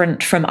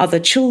different from other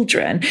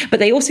children, but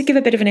they also give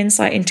a bit of an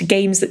insight into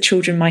games that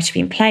children might have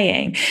been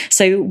playing.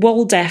 So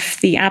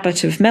Waldef, the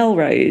abbot of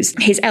Melrose,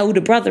 his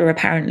elder brother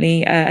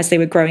apparently, as they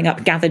were growing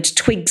up, gathered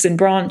twigs and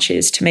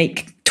branches to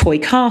make toy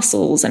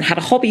castles and had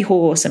a hobby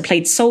horse and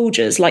played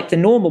soldiers like the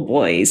normal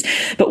boys.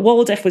 But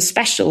Waldef was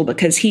special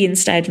because he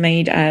instead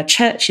made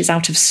churches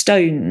out of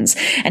stones,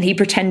 and he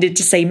pretended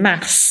to say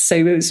mass, so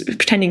he was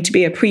pretending to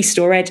be a priest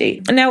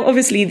already. And now,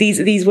 obviously,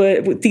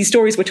 these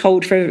stories were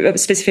told for a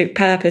specific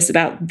purpose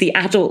about the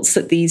adults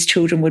that these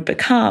children would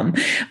become.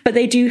 But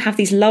they do have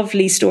these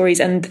lovely stories,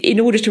 and in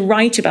order to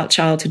write about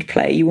childhood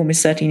play, you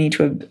almost certainly need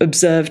to have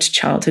observed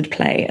childhood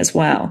play as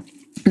well.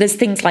 There's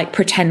things like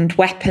pretend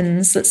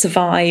weapons that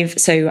survive.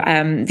 So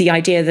the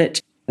idea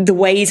that the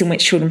ways in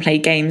which children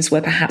played games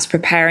were perhaps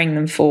preparing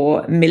them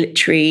for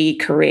military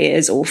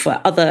careers or for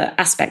other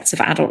aspects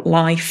of adult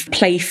life.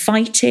 Play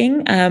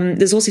fighting.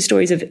 There's also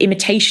stories of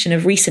imitation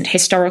of recent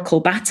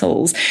historical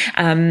battles.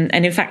 And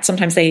in fact,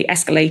 sometimes they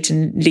escalate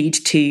and lead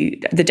to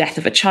the death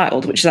of a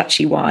child, which is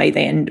actually why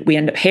we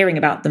end up hearing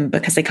about them,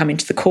 because they come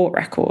into the court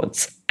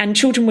records. And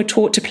children were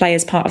taught to play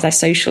as part of their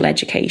social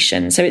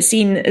education. So it's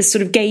seen as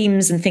sort of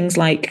games and things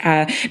like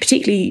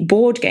particularly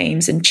board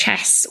games and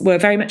chess were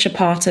very much a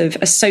part of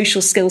a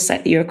social skill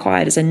set that you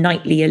acquired as a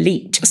knightly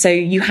elite. So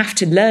you have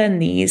to learn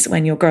these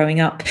when you're growing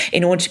up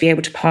in order to be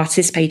able to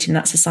participate in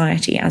that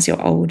society as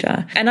you're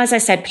older. And as I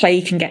said,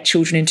 play can get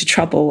children into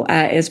trouble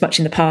as much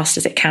in the past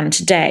as it can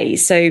today.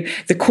 So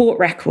the court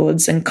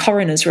records and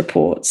coroner's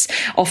reports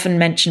often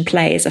mention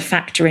play as a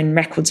factor in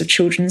records of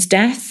children's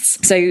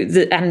deaths.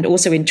 And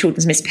also in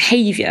children's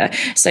misbehaviour.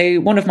 So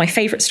one of my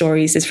favourite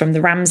stories is from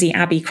the Ramsey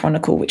Abbey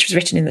Chronicle, which was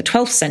written in the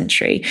 12th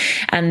century.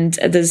 And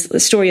there's the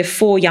story of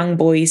 4 young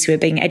boys who are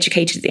being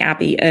educated at the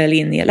Abbey early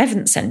in the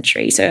 11th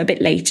century, so a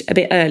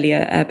bit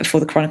earlier before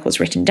the Chronicle was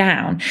written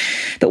down.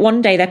 But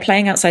one day they're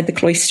playing outside the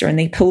cloister and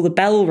they pull the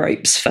bell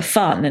ropes for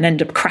fun and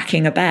end up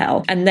cracking a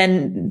bell. And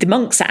then the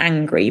monks are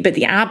angry, but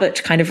the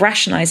abbot kind of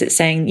rationalised it,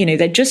 saying,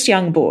 they're just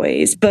young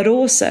boys, but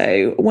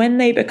also when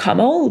they become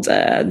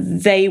older,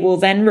 they will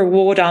then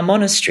reward our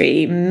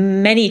monastery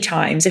many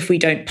times if we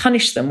don't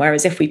punish them,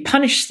 whereas if we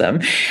punish them,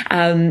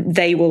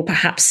 they will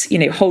perhaps,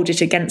 hold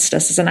it against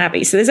us as an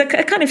abbey. So there's a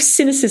kind of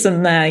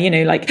cynicism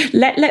there, like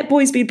let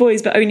boys be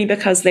boys, but only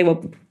because they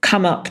will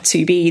come up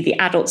to be the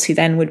adults who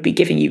then would be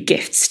giving you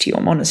gifts to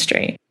your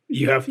monastery.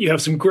 You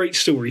have some great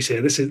stories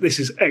here. This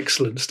is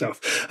excellent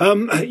stuff.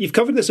 You've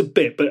covered this a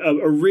bit, but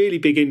a really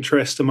big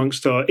interest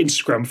amongst our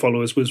Instagram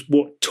followers was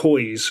what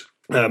toys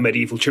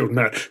medieval children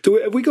now.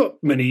 Have we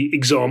got many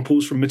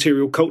examples from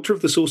material culture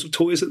of the sorts of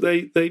toys that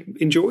they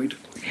enjoyed?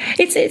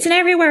 It's an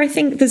area where I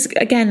think there's,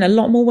 again, a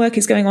lot more work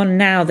is going on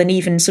now than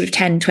even sort of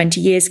 10,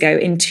 20 years ago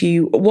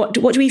into what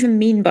do we even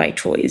mean by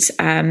toys?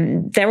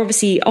 They're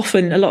obviously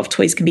often, a lot of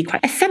toys can be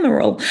quite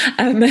ephemeral,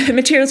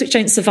 materials which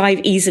don't survive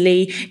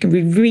easily, can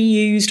be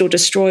reused or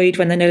destroyed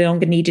when they're no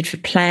longer needed for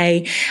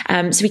play.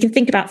 So we can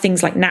think about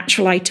things like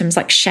natural items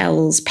like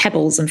shells,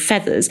 pebbles and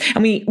feathers.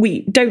 And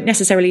we don't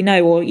necessarily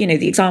know, or,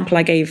 the example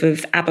I gave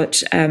of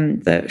Abbott,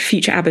 the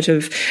future Abbott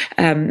of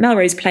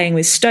Melrose playing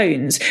with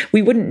stones,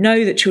 we wouldn't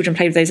know that children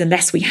played with those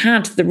unless we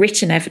had the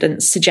written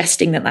evidence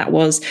suggesting that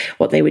was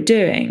what they were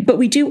doing. But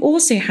we do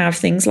also have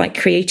things like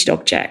created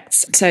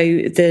objects.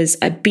 So there's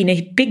been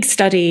a big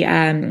study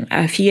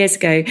a few years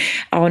ago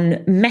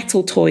on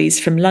metal toys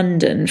from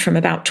London from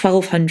about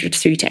 1200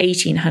 through to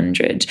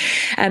 1800.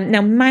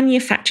 Now,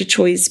 manufactured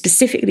toys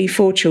specifically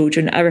for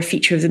children are a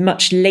feature of the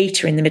much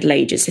later in the Middle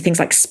Ages. So things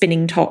like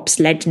spinning tops,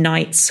 lead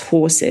knights,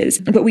 horses.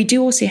 But we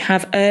do also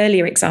have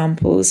earlier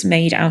examples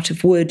made out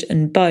of wood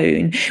and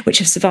bone, which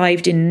have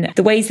survived in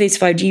the ways they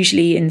survived,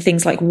 usually in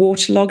things like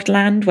waterlogged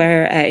land,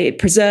 where it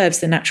preserves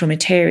the natural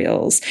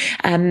materials.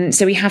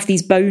 So we have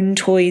these bone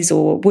toys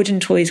or wooden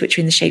toys, which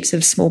are in the shapes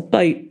of small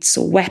boats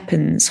or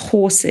weapons,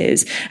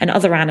 horses, and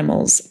other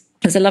animals.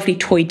 There's a lovely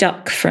toy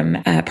duck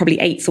from probably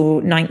 8th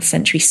or 9th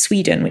century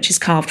Sweden, which is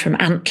carved from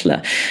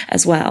antler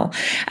as well.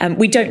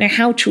 We don't know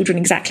how children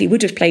exactly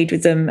would have played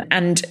with them,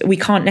 and we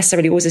can't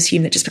necessarily always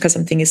assume that just because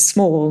something is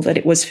small that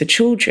it was for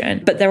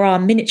children. But there are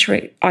miniature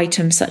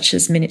items such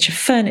as miniature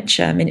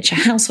furniture, miniature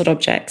household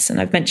objects,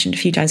 and I've mentioned a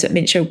few times that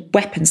miniature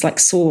weapons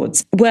like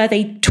swords. Were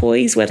they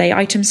toys? Were they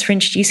items for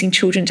introducing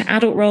children to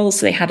adult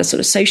roles? So they had a sort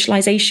of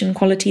socialization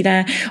quality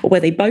there, or were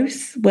they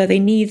both? Were they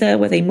neither?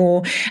 Were they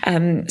more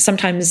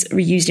sometimes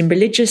reused in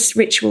religious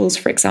rituals,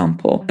 for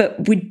example?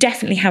 But we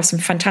definitely have some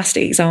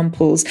fantastic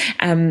examples.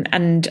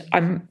 And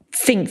I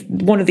think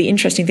one of the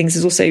interesting things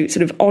is also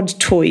sort of odd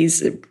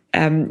toys.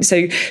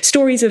 So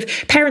stories of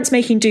parents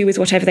making do with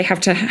whatever they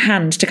have to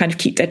hand to kind of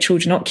keep their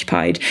children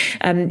occupied.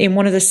 In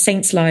one of the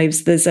saints'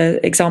 lives, there's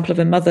an example of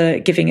a mother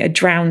giving a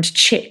drowned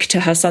chick to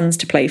her sons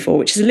to play for,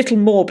 which is a little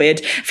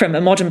morbid from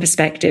a modern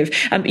perspective.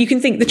 You can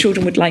think the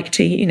children would like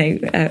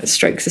to,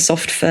 stroke the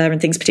soft fur and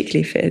things,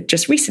 particularly if it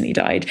just recently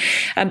died.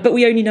 But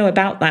we only know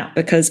about that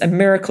because a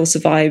miracle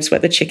survives where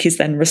the chick is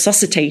then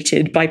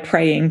resuscitated by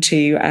praying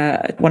to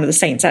one of the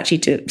saints, actually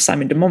to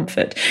Simon de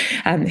Montfort,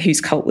 whose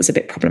cult was a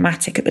bit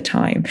problematic at the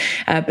time.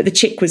 But the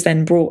chick was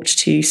then brought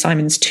to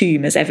Simon's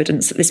tomb as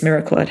evidence that this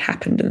miracle had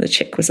happened and the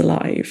chick was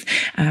alive.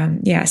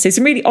 So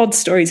some really odd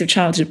stories of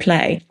childhood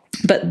play.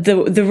 But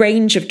the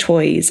range of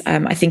toys,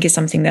 I think, is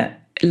something that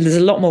there's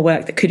a lot more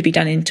work that could be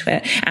done into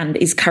it and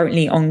is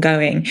currently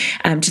ongoing,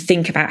 to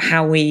think about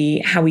how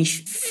we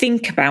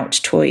think about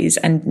toys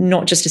and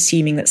not just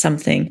assuming that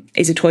something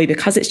is a toy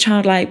because it's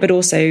childlike, but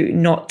also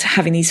not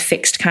having these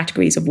fixed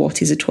categories of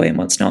what is a toy and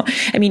what's not.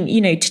 I mean,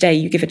 today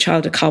you give a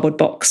child a cardboard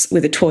box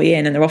with a toy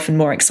in and they're often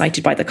more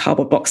excited by the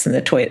cardboard box than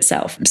the toy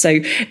itself. So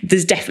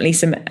there's definitely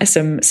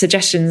some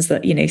suggestions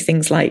that,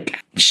 things like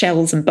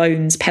shells and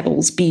bones,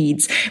 pebbles,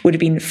 beads would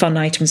have been fun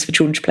items for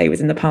children to play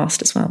with in the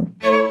past as well.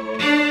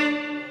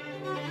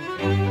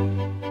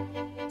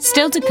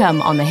 Still to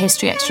come on the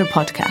History Extra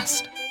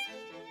podcast.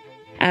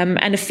 And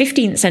a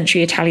 15th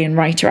century Italian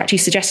writer actually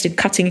suggested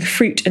cutting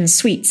fruit and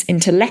sweets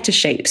into letter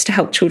shapes to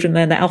help children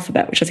learn their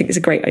alphabet, which I think is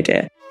a great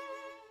idea.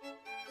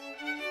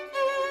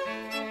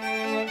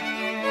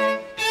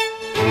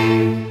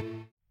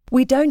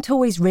 We don't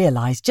always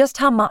realise just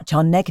how much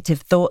our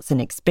negative thoughts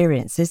and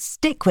experiences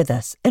stick with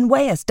us and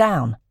weigh us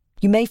down.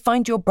 You may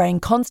find your brain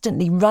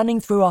constantly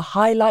running through a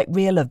highlight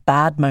reel of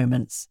bad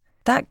moments.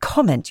 That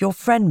comment your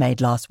friend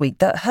made last week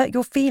that hurt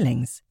your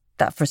feelings.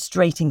 That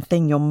frustrating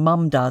thing your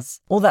mum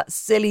does. Or that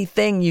silly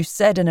thing you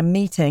said in a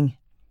meeting.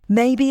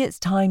 Maybe it's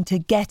time to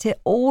get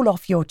it all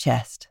off your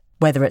chest.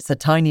 Whether it's a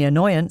tiny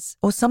annoyance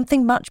or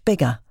something much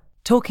bigger.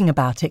 Talking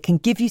about it can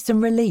give you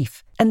some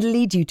relief and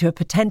lead you to a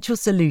potential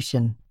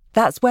solution.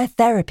 That's where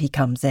therapy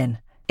comes in.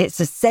 It's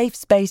a safe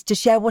space to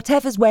share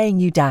whatever's weighing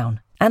you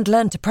down and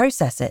learn to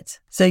process it.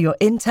 So your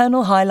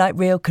internal highlight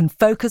reel can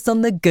focus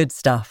on the good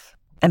stuff.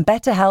 And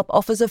BetterHelp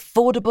offers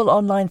affordable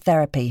online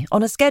therapy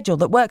on a schedule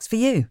that works for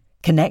you.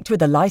 Connect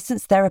with a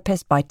licensed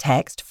therapist by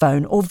text,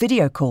 phone, or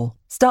video call.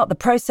 Start the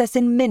process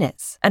in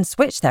minutes and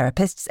switch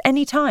therapists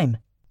anytime.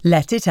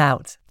 Let it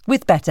out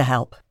with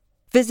BetterHelp.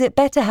 Visit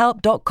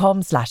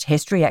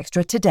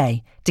betterhelp.com/historyextra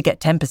today to get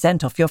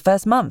 10% off your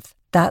first month.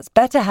 That's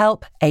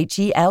BetterHelp,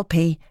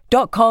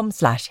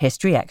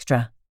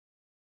 HELP.com/historyextra.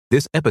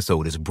 This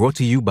episode is brought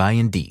to you by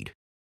Indeed.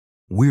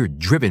 We're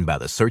driven by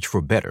the search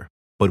for better,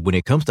 but when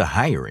it comes to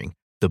hiring,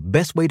 the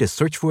best way to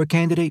search for a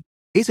candidate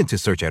isn't to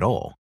search at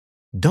all.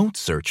 Don't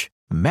search,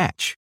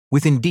 match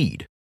with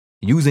Indeed.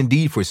 Use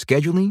Indeed for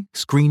scheduling,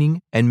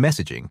 screening, and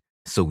messaging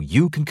so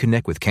you can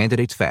connect with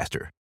candidates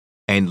faster.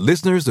 And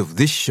listeners of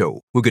this show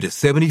will get a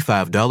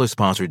 $75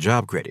 sponsored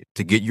job credit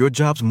to get your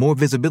jobs more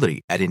visibility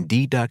at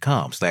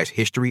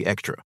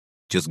Indeed.com/historyextra.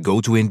 Just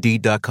go to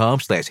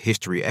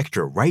Indeed.com/History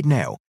Extra right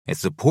now and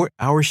support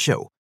our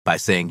show by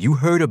saying you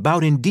heard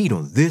about Indeed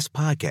on this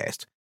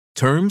podcast.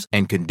 Terms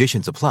and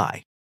conditions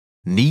apply.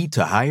 Need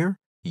to hire?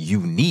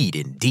 You need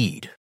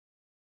Indeed.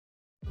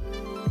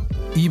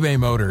 eBay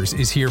Motors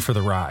is here for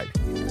the ride.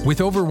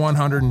 With over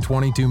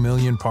 122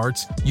 million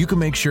parts, you can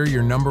make sure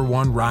your number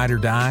one ride or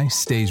die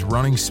stays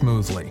running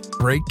smoothly.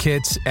 Brake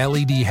kits,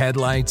 LED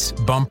headlights,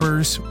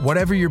 bumpers,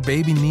 whatever your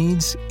baby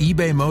needs,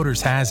 eBay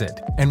Motors has it.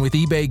 And with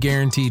eBay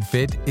Guaranteed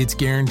Fit, it's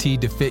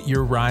guaranteed to fit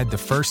your ride the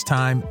first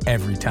time,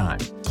 every time.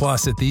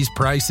 Plus, at these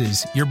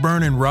prices, you're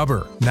burning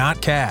rubber,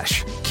 not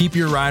cash. Keep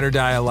your ride or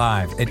die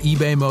alive at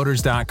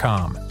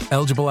ebaymotors.com.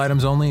 Eligible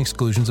items only.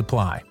 Exclusions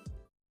apply.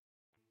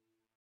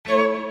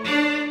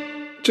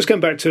 Just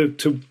going back to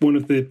one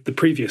of the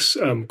previous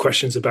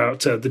questions about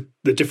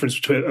the difference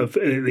between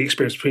the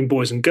experience between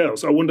boys and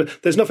girls, I wonder,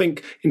 there's nothing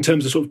in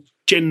terms of sort of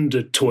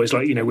gendered toys,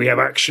 like, we have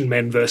action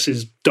men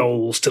versus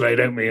dolls today,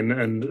 don't we?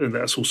 And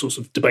that's all sorts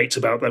of debates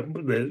about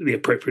the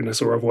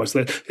appropriateness or otherwise.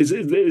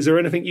 Is there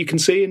anything you can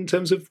see in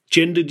terms of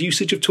gendered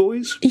usage of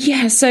toys?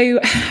 Yeah,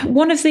 so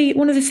one of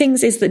the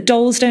things is that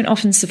dolls don't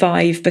often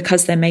survive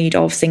because they're made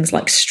of things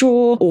like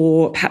straw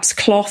or perhaps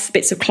cloth,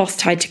 bits of cloth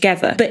tied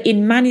together. But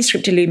in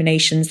manuscript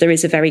illuminations, there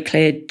is a very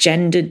clear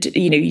gendered,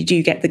 you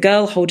do get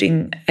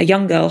a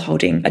young girl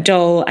holding a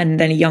doll, and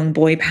then a young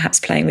boy perhaps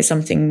playing with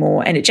something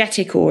more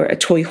energetic, or a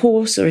toy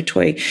horse or a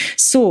toy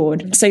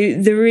sword. So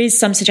there is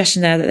some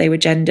suggestion there that they were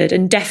gendered,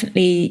 and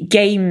definitely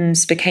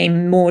games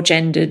became more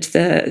gendered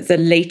the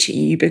later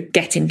you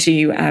get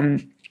into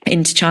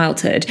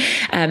childhood.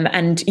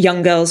 And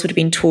young girls would have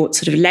been taught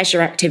sort of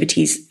leisure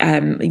activities,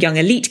 young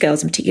elite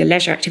girls in particular,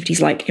 leisure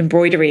activities like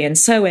embroidery and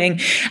sewing,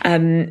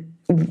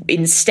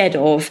 instead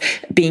of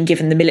being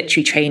given the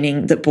military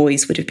training that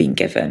boys would have been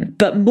given.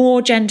 But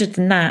more gendered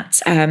than that,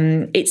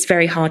 it's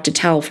very hard to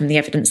tell from the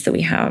evidence that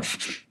we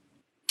have.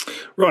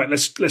 Right,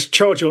 let's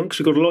charge on, because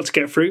we've got a lot to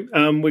get through.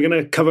 We're going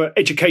to cover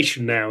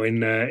education now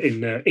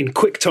in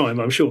quick time,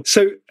 I'm sure.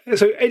 So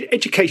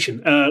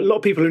education. A lot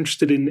of people are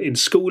interested in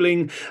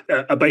schooling.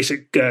 A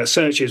basic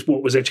search is,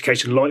 what was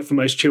education like for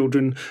most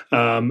children?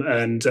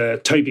 And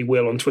Toby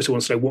Will on Twitter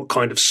wants to know, what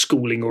kind of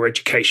schooling or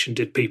education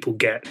did people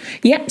get?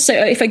 Yeah, so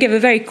if I give a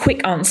very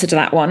quick answer to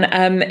that one,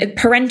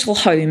 parental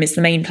home is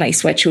the main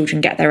place where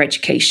children get their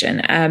education.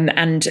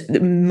 And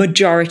the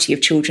majority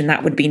of children,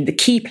 that would be the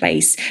key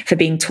place for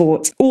being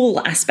taught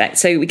all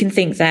aspects. So we can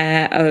think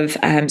there of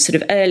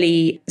sort of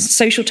early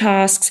social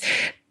tasks,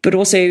 but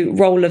also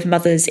role of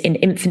mothers in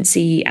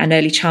infancy and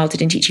early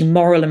childhood in teaching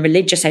moral and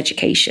religious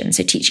education,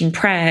 so teaching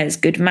prayers,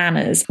 good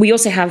manners. We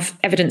also have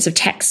evidence of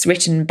texts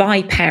written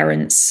by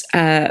parents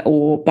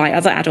or by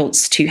other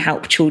adults to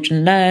help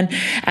children learn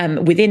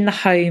within the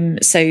home.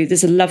 So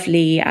there's a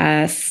lovely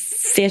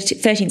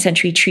 13th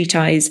century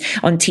treatise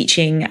on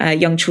teaching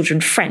young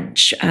children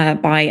French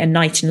by a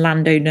knight and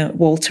landowner,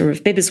 Walter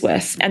of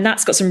Bibbersworth. And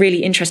that's got some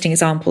really interesting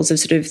examples of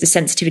sort of the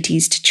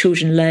sensitivities to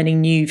children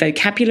learning new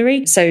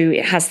vocabulary. So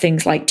it has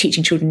things like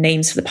teaching children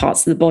names for the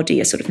parts of the body,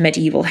 a sort of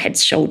medieval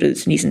heads,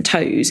 shoulders, knees and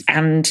toes,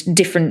 and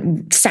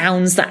different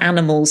sounds that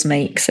animals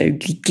make. So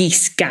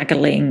geese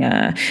gaggling,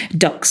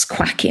 ducks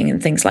quacking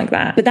and things like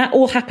that. But that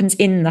all happens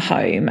in the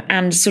home.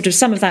 And sort of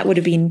some of that would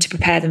have been to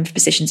prepare them for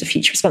positions of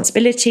future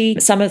responsibility.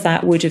 Some of that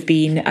would have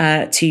been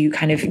to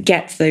kind of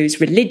get those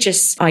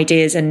religious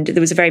ideas. And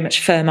there was a very much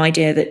firm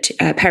idea that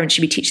parents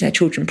should be teaching their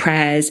children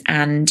prayers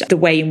and the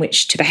way in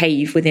which to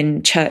behave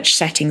within church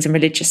settings and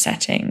religious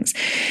settings.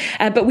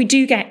 But we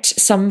do get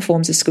some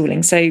forms of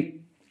schooling. So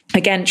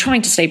again,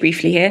 trying to stay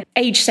briefly here,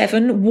 age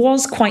 7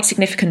 was quite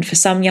significant for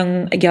some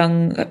young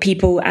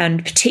people,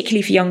 and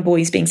particularly for young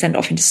boys being sent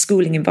off into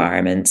schooling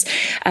environments.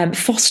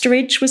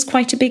 Fosterage was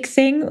quite a big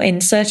thing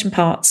in certain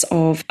parts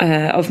of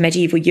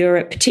medieval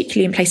Europe,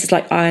 particularly in places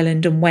like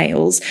Ireland and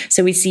Wales.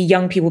 So we see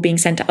young people being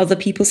sent to other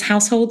people's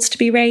households to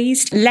be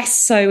raised, less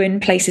so in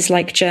places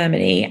like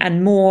Germany,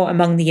 and more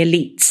among the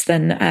elites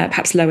than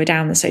perhaps lower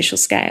down the social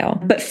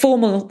scale. But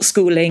formal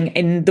schooling,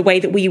 in the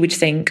way that we would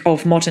think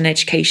of modern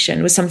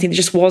education, was something that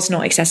just was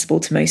not accessible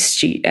to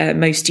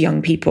most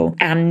young people.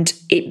 And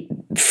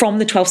from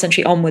the 12th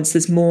century onwards,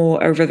 there's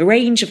more of a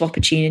range of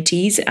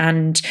opportunities,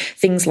 and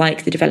things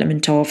like the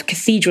development of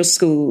cathedral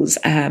schools,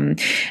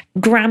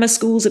 grammar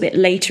schools a bit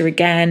later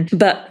again.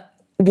 But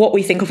what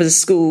we think of as a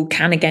school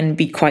can again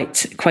be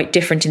quite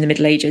different in the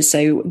Middle Ages.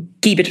 So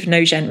Guibert of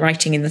Nogent,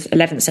 writing in the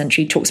 11th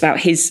century, talks about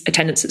his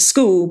attendance at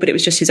school, but it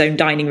was just his own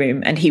dining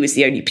room and he was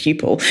the only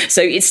pupil.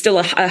 So it's still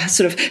a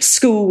sort of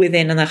school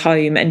within the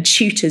home, and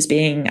tutors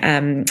being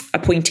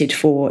appointed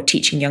for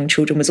teaching young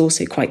children was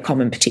also quite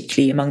common,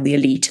 particularly among the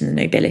elite and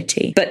the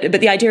nobility. But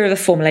the idea of a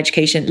formal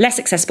education, less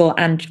accessible,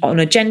 and on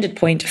a gendered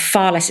point,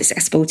 far less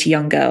accessible to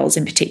young girls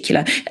in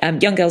particular.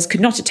 Young girls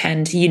could not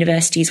attend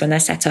universities when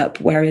they're set up,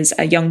 whereas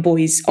young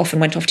boys often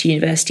went off to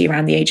university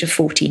around the age of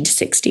 14 to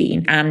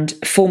 16. And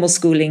formal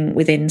schooling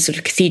within sort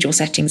of cathedral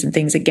settings and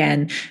things,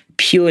 again,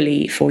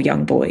 purely for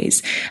young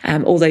boys,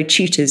 although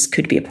tutors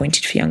could be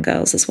appointed for young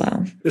girls as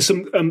well. There's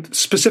some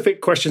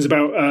specific questions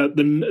about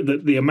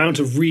the amount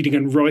of reading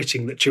and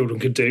writing that children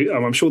could do.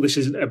 I'm sure this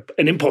is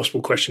an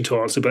impossible question to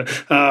answer, but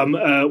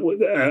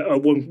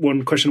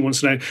one question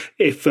wants to know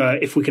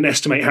if we can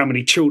estimate how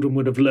many children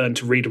would have learned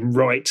to read and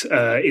write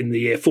in the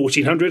year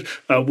 1400.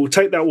 We'll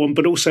take that one,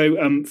 but also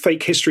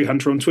Fake History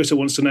Hunter on Twitter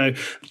wants to know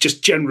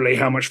just generally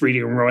how much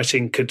reading and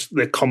writing could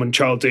the common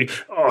child do,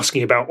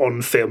 asking about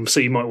OnFim. So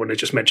you might want to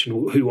just mention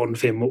who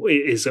OnFim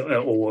is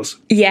or was.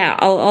 Yeah,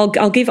 I'll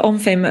give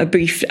OnFim a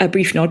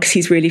brief nod because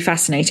he's really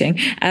fascinating.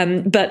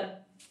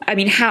 But I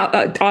mean,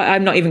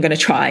 I'm not even going to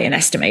try and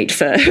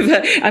estimate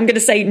I'm going to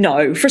say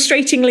no,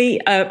 frustratingly,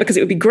 because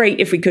it would be great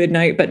if we could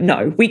know, but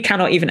no, we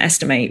cannot even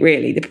estimate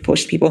really the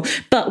proportion of people.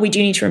 But we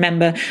do need to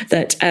remember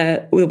that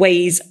the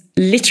ways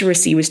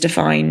literacy was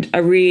defined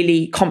are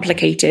really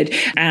complicated,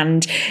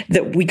 and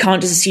that we can't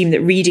just assume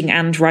that reading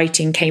and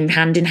writing came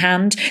hand in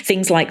hand.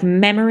 Things like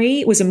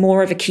memory was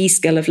more of a key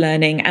skill of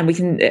learning, and we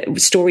can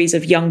stories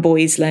of young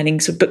boys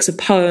learning sort of books of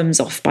poems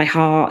off by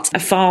heart are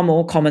far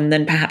more common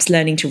than perhaps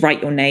learning to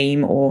write your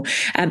name,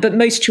 but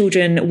most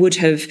children would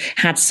have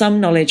had some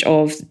knowledge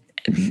of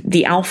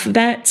the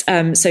alphabet.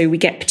 So we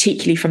get,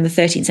 particularly from the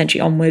 13th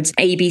century onwards,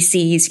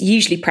 ABCs,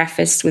 usually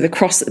prefaced with a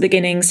cross at the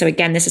beginning. So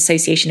again, this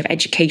association of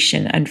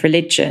education and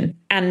religion.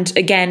 And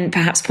again,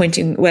 perhaps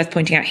worth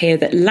pointing out here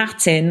that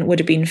Latin would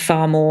have been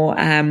far more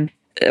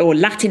or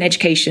Latin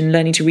education,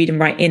 learning to read and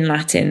write in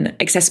Latin,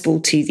 accessible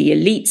to the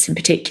elites in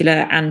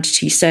particular and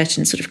to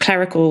certain sort of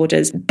clerical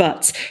orders,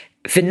 but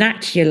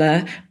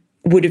vernacular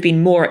would have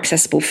been more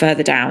accessible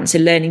further down. So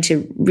learning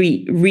to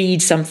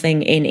read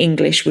something in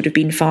English would have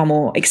been far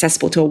more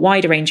accessible to a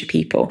wider range of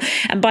people.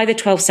 And by the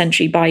 12th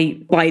century, by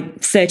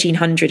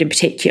 1300 in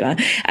particular,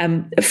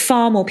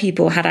 far more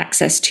people had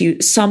access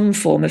to some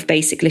form of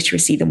basic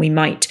literacy than we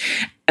might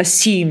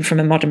assume from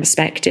a modern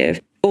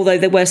perspective. Although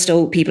there were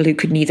still people who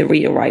could neither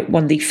read or write.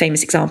 One of the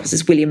famous examples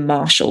is William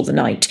Marshall, the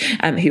knight,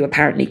 who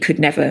apparently could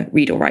never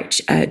read or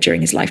write during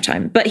his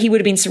lifetime. But he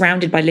would have been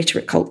surrounded by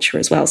literate culture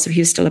as well, so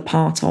he was still a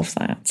part of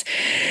that.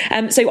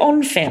 So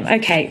OnFim,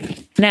 okay.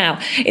 Now,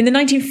 in the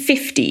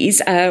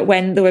 1950s,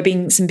 when there were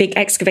being some big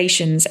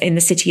excavations in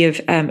the city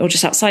of, or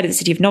just outside of the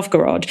city of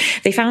Novgorod,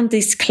 they found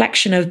this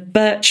collection of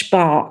birch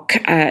bark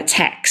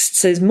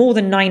texts. So there's more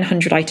than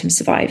 900 items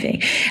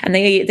surviving. And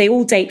they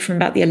all date from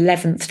about the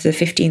 11th to the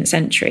 15th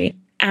century.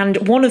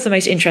 And one of the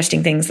most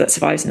interesting things that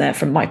survives in there,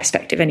 from my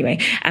perspective anyway,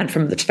 and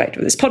from the perspective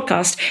of this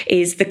podcast,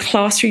 is the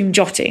classroom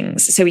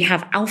jottings. So we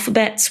have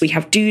alphabets, we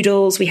have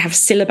doodles, we have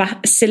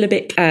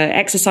syllabic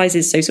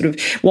exercises, so sort of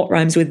what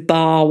rhymes with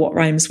bar, what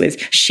rhymes with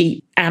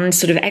sheep, and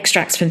sort of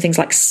extracts from things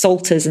like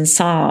psalters and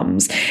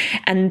psalms.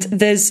 And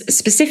there's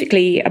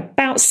specifically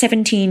about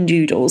 17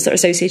 doodles that are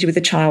associated with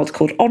a child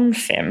called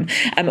OnFim,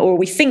 or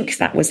we think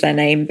that was their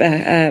name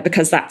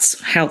because that's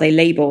how they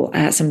label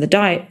some of the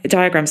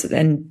diagrams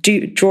and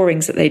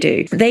drawings that they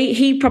do.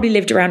 He probably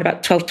lived around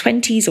about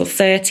 1220s or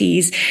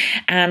 30s,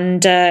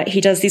 and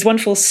he does these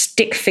wonderful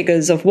stick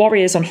figures of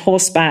warriors on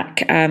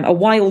horseback, a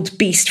wild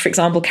beast, for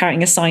example,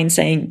 carrying a sign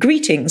saying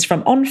 "Greetings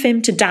from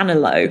OnFim to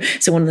Danilo."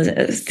 So one of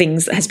the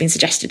things that has been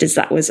suggested is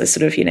that was a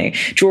sort of,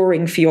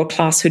 drawing for your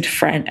classroom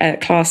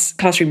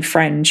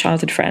friend,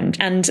 childhood friend.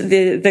 And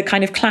the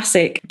kind of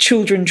classic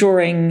children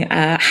drawing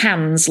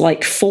hands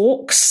like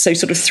forks, so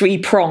sort of 3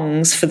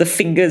 prongs for the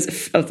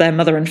fingers of their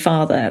mother and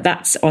father.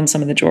 That's on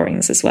some of the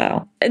drawings as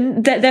well.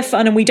 And they're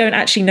fun, and we don't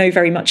actually know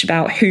very much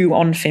about who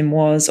OnFim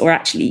was, or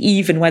actually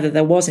even whether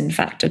there was in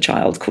fact a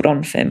child called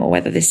OnFim, or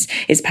whether this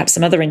is perhaps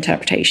some other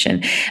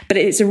interpretation. But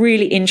it's a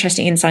really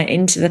interesting insight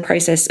into the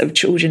process of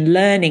children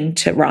learning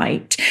to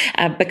write,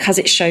 because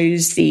it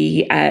shows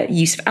the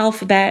use of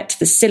alphabet,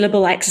 the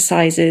syllable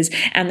exercises,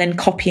 and then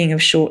copying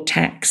of short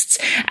texts.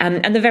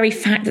 And the very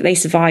fact that they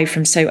survive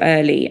from so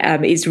early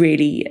is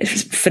really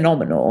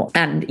phenomenal.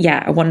 And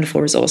yeah, a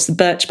wonderful resource, the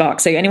birch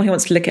bark. So anyone who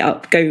wants to look it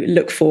up, go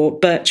look for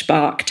birch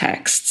bark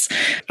texts.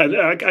 And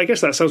I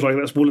guess that sounds like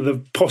that's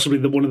possibly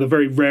one of the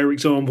very rare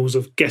examples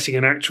of getting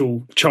an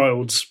actual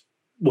child's,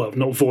 well,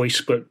 not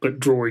voice, but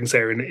drawings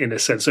there in a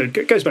sense. So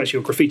it goes back to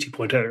your graffiti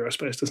point earlier, I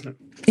suppose, doesn't it?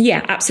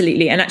 Yeah,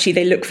 absolutely. And actually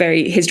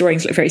his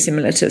drawings look very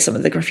similar to some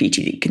of the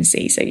graffiti that you can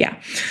see. So yeah.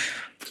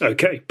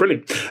 Okay,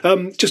 brilliant.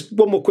 Just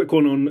one more quick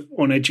one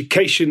on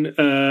education.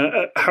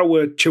 How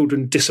were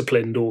children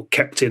disciplined or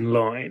kept in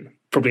line?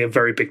 Probably a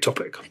very big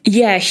topic.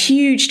 Yeah,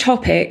 huge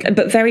topic,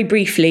 but very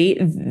briefly,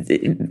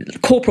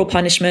 corporal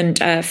punishment,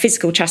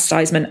 physical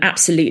chastisement,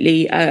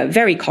 absolutely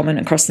very common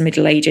across the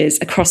Middle Ages,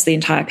 across the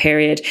entire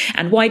period,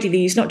 and widely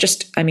used, not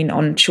just,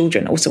 on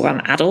children, also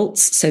on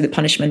adults. So the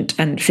punishment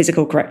and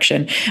physical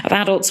correction of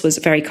adults was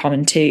very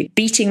common too.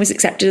 Beating was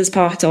accepted as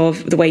part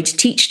of the way to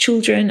teach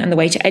children and the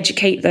way to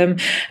educate them,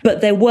 but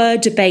there were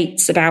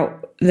debates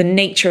about the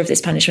nature of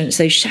this punishment.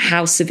 So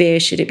how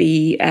severe should it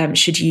be?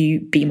 Should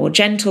you be more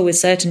gentle with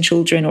certain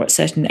children or at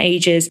certain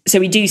ages? So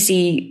we do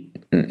see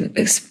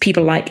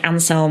people like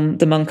Anselm,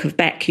 the monk of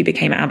Bec, who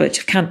became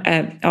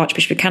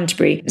Archbishop of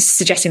Canterbury,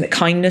 suggesting that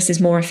kindness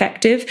is more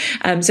effective.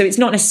 So it's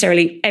not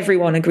necessarily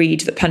everyone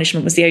agreed that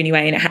punishment was the only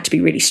way and it had to be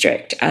really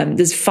strict.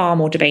 There's far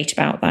more debate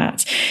about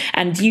that.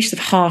 And the use of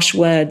harsh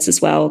words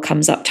as well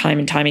comes up time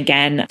and time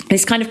again.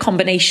 This kind of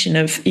combination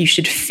of you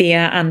should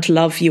fear and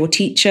love your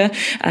teacher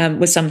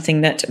was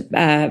something that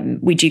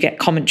we do get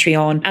commentary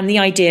on. And the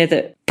idea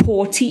that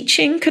poor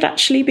teaching could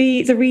actually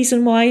be the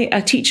reason why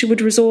a teacher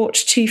would resort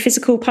to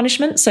physical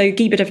punishment. So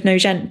Guibert of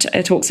Nogent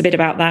talks a bit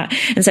about that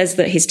and says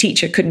that his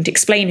teacher couldn't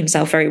explain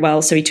himself very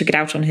well, so he took it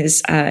out on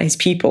his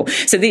pupil.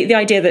 So the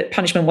idea that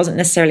punishment wasn't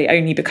necessarily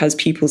only because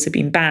pupils had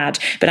been bad,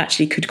 but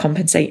actually could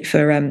compensate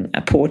for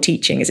a poor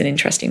teaching is an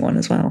interesting one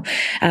as well.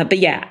 But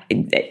yeah,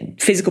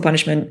 physical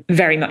punishment,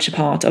 very much a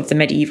part of the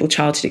medieval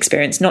childhood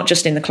experience, not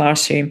just in the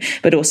classroom,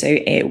 but also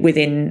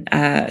within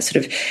sort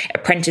of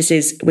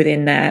apprentices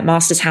within their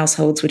master's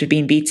households would have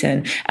been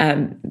beaten,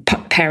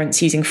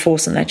 parents using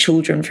force on their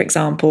children, for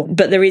example.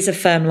 But there is a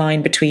firm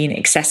line between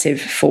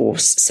excessive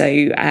force.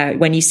 So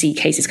when you see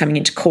cases coming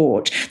into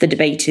court, the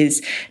debate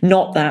is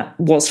not that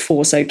was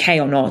force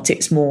okay or not,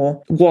 it's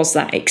more, was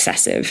that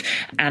excessive?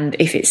 And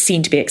if it's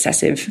seen to be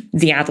excessive,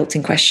 the adult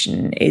in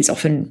question is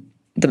often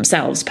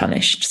themselves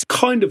punished.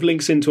 Kind of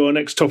links into our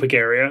next topic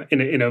area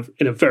in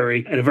a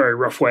very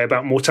rough way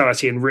about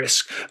mortality and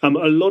risk. A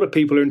lot of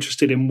people are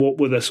interested in what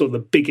were the sort of the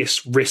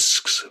biggest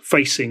risks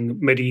facing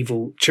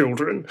medieval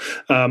children,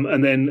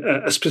 and then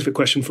a specific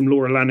question from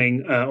Laura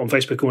Lanning on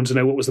Facebook who wants to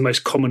know what was the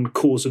most common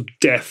cause of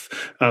death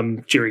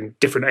during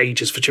different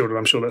ages for children.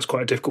 I'm sure that's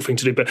quite a difficult thing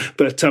to do,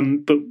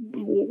 but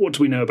what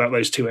do we know about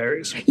those two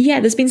areas? Yeah,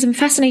 there's been some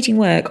fascinating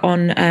work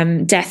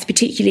on death,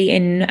 particularly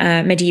in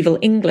medieval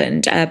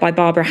England, by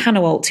Barbara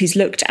Hannawalt, who's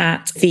looked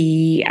at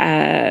the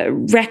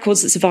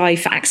records that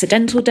survive for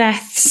accidental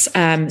deaths.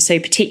 So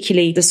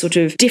particularly the sort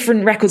of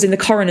different records in the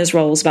coroner's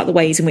rolls about the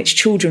ways in which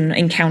children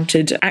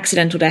encountered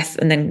accidental death,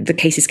 and then the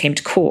cases came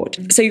to court.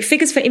 So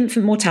figures for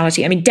infant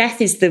mortality, I mean, death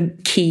is the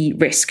key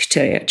risk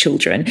to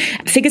children.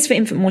 Figures for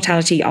infant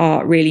mortality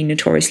are really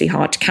notoriously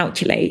hard to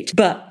calculate,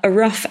 but a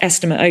rough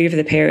estimate over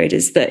the period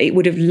is that it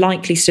would have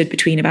likely stood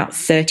between about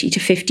 30 to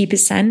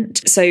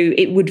 50%. So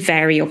it would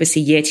vary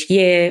obviously year to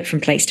year, from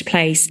place to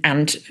place,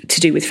 and to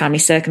do with family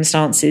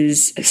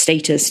circumstances,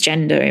 status,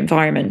 gender,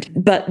 environment.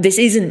 But this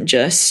isn't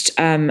just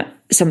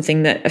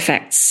something that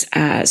affects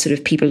sort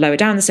of people lower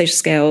down the social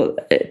scale.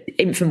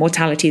 Infant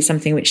mortality is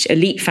something which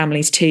elite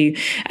families too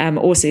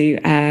also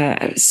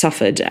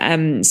suffered.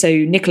 So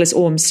Nicholas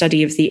Orme's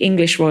study of the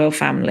English royal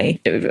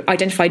family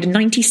identified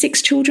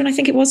 96 children, I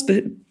think it was,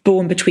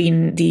 born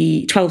between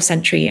the 12th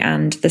century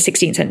and the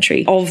 16th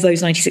century. Of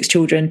those 96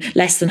 children,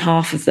 less than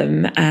half of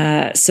them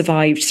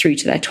survived through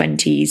to their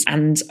 20s,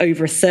 and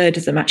over a third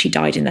of them actually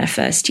died in their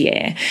first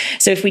year.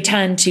 So if we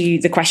turn to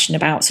the question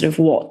about sort of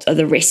what are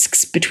the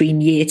risks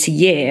between year to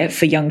year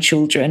for young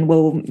children,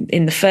 well,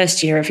 in the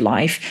first year of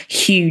life,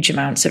 huge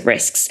amounts of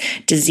risks.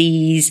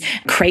 Disease,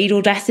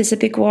 cradle death is a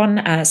big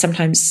one.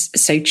 Sometimes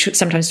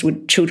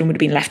children would have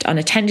been left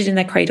unattended in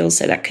their cradles,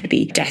 so that could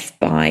be death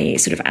by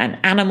sort of an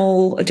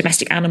animal, a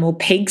domestic animal.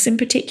 Pigs in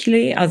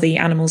particular are the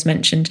animals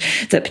mentioned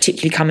that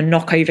particularly come and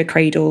knock over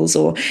cradles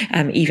or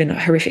even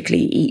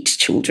horrifically eat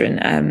children.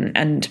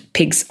 And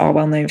pigs are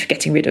well known for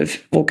getting rid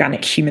of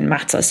organic human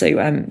matter. So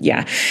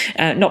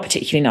not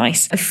particularly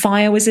nice.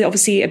 Fire was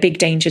obviously a big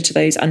danger to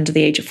those under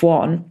the age of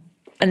 1.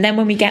 And then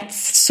when we get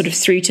sort of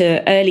through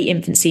to early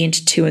infancy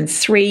into 2 and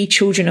 3,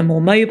 children are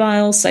more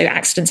mobile. So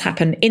accidents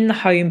happen in the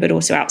home, but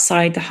also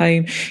outside the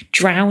home.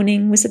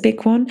 Drowning was a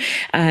big one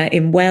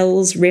in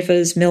wells,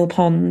 rivers, mill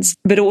ponds,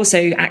 but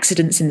also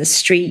accidents in the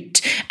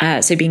street.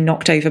 So being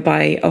knocked over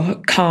by a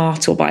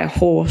cart or by a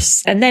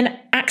horse. And then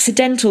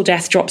accidental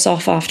death drops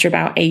off after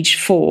about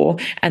age 4.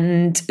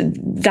 And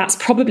that's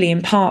probably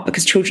in part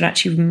because children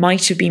actually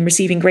might have been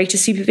receiving greater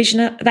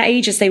supervision at that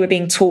age as they were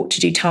being taught to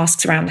do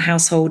tasks around the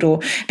household or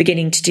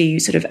beginning to do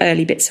sort of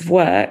early bits of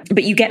work.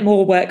 But you get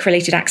more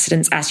work-related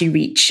accidents as you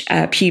reach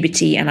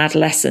puberty and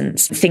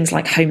adolescence. Things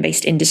like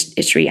home-based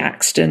industry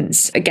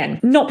accidents. Again,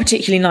 not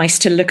particularly nice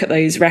to look at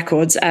those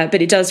records,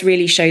 but it does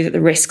really show that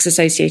the risks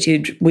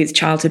associated with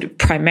childhood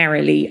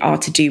primarily are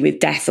to do with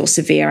death or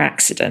severe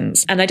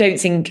accidents. And I don't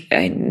think,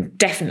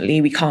 definitely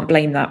we can't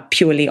blame that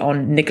purely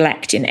on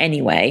neglect in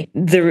any way.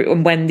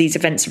 When these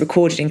events are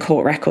recorded in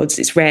court records,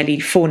 it's rarely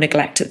for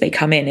neglect that they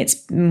come in.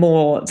 It's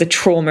more the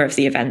trauma of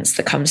the events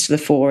that comes to the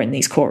fore in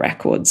these court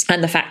records,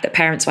 and the fact that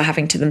parents were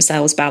having to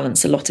themselves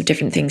balance a lot of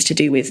different things to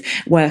do with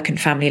work and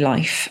family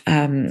life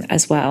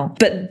as well.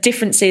 But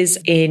differences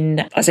in,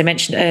 as I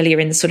mentioned earlier,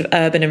 in the sort of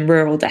urban and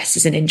rural deaths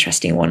is an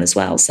interesting one as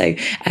well. So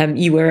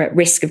you were at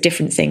risk of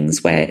different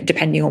things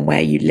depending on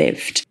where you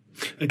lived.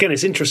 Again,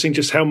 it's interesting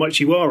just how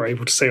much you are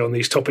able to say on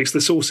these topics.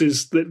 The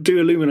sources that do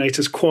illuminate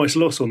us quite a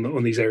lot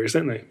on these areas,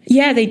 don't they?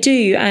 Yeah, they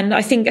do, and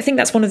I think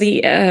that's one of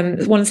the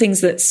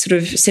things that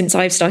sort of since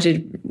I've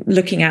started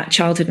looking at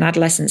childhood and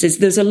adolescence is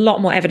there's a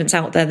lot more evidence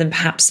out there than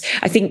perhaps,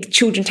 I think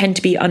children tend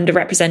to be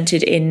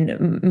underrepresented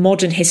in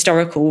modern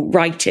historical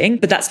writing,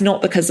 but that's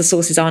not because the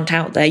sources aren't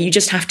out there. You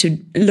just have to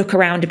look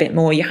around a bit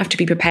more. You have to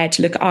be prepared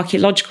to look at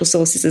archaeological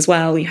sources as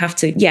well. You have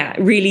to,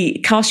 really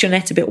cast your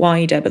net a bit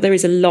wider, but there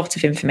is a lot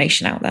of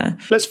information out there.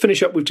 Let's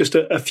finish up with just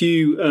a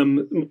few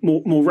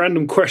more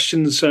random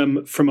questions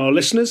from our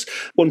listeners.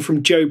 One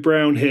from Joe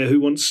Brown here, who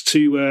wants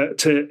to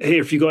hear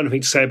if you've got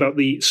anything to say about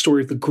the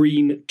story of the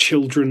Green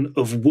Children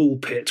of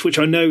Woolpit, which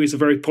I know is a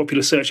very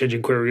popular search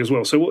engine query as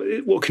well. So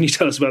what can you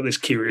tell us about this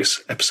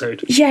curious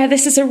episode? Yeah,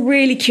 this is a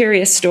really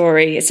curious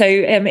story. So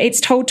it's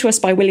told to us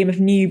by William of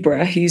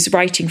Newburgh, who's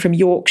writing from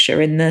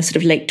Yorkshire in the sort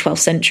of late 12th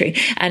century.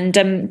 And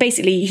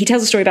basically, he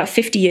tells a story about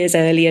 50 years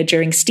earlier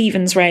during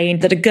Stephen's reign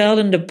that a girl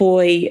and a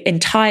boy,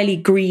 entirely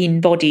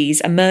green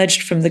bodies,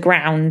 emerged from the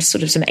ground,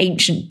 sort of some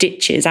ancient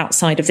ditches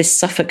outside of this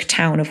Suffolk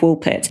town of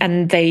Woolpit.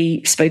 And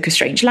they spoke a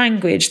strange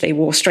language. They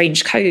wore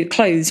strange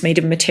clothes made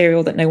of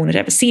material that no one had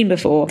ever seen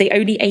before. They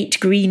only ate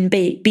green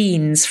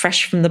beans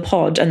fresh from the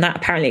pod, and that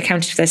apparently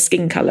accounted for their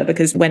skin colour,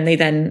 because when they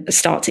then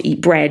start to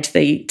eat bread,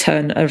 they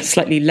turn a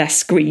slightly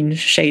less green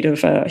shade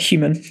of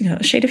human.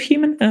 Shade of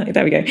human?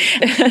 There we go.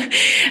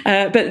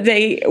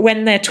 But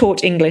when they're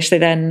taught English, they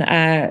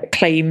then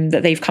claim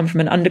that they've come from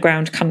an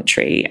underground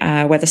country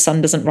where the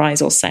sun doesn't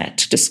rise or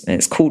set.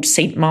 It's called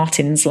St.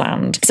 Martin's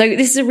Land. So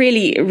this is a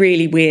really,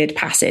 really weird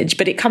passage,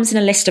 but it comes in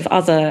a list of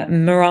other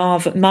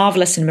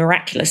marvellous and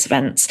miraculous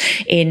events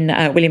in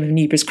William of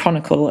Newburgh's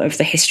Chronicle of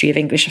the History of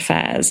English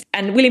Affairs.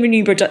 And William of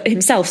Newburgh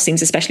himself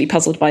seems especially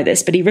puzzled by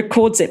this, but he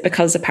records it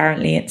because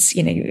apparently it's,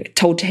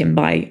 told to him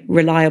by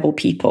reliable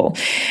people.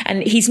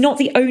 And he's not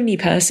the only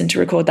person to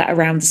record that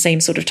around the same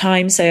sort of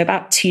time. So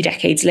about 2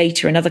 decades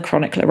later, another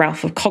chronicler,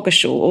 Ralph of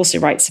Coggeshall, also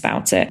writes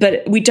about it.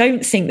 But we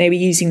don't think they were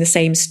using the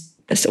same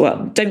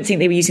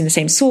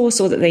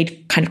source, or that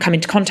they'd kind of come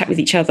into contact with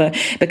each other,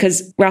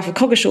 because Ralph of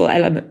Coggeshall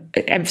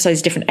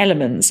emphasised different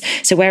elements.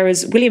 So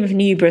whereas William of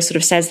Newburgh sort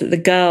of says that the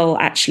girl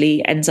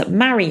actually ends up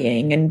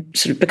marrying and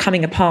sort of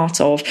becoming a part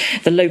of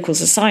the local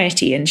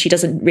society, and she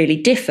doesn't really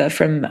differ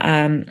from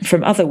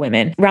other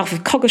women, Ralph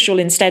of Coggeshall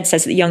instead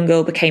says that the young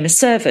girl became a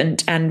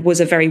servant and was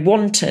a very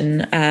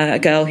wanton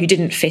girl who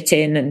didn't fit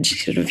in and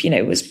sort of,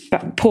 was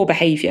poor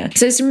behaviour.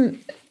 So some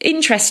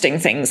interesting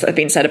things that have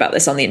been said about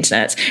this on the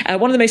internet.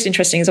 One of the most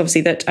interesting is obviously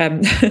that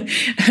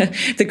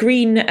the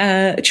green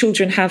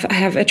children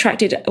have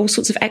attracted all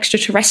sorts of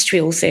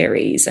extraterrestrial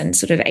theories and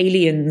sort of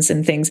aliens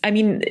and things. I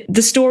mean,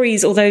 the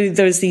stories, although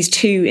there's these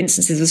 2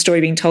 instances of the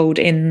story being told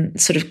in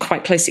sort of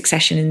quite close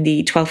succession in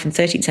the 12th and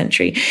 13th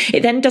century,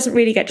 it then doesn't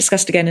really get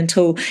discussed again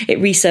until it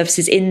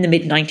resurfaces in the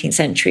mid-19th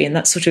century. And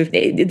that's sort of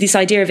this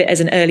idea of it as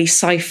an early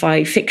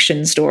sci-fi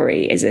fiction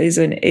story is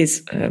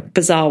a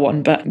bizarre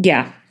one. But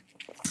yeah.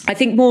 I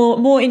think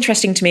more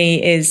interesting to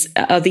me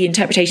are the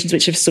interpretations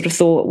which have sort of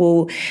thought,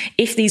 well,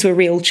 if these were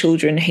real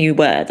children, who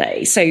were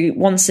they? So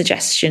one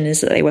suggestion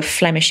is that they were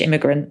Flemish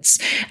immigrants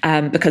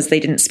because they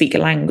didn't speak a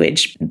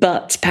language,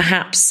 but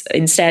perhaps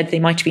instead they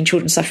might have been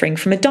children suffering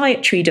from a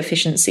dietary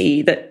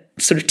deficiency that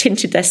sort of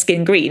tinted their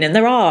skin green. And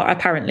there are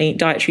apparently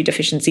dietary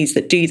deficiencies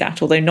that do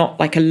that, although not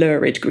like a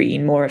lurid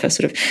green, more of a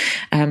sort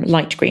of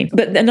light green.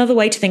 But another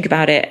way to think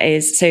about it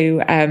is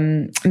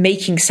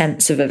making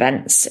sense of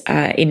events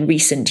in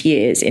recent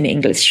years in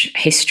English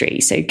history.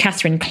 So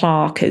Catherine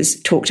Clark has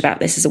talked about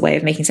this as a way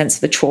of making sense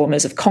of the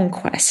traumas of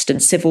conquest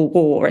and civil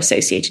war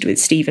associated with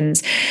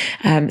Stephen's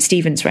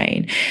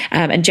reign.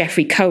 And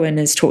Geoffrey Cohen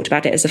has talked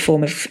about it as a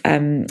form of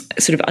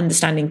sort of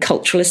understanding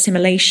cultural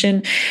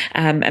assimilation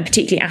and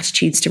particularly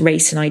attitudes to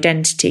race and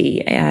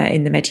identity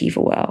in the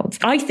medieval world.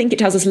 I think it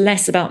tells us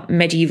less about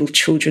medieval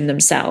children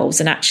themselves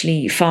and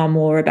actually far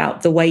more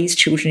about the ways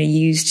children are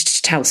used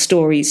to tell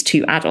stories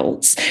to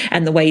adults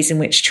and the ways in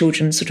which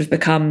children sort of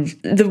become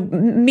the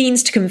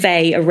means to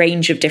convey a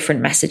range of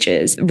different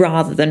messages,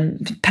 rather than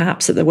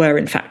perhaps that there were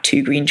in fact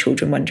 2 green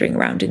children wandering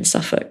around in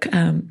Suffolk.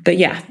 But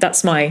yeah,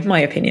 that's my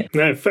opinion.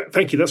 No,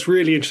 thank you. That's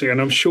really interesting, and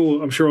I'm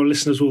sure our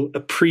listeners will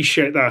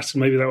appreciate that,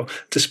 and maybe that'll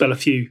dispel a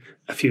few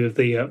of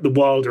the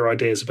wilder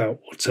ideas about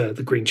what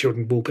the Green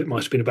Children of Woolpit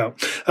might have been about.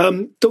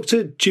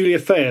 Dr. Julia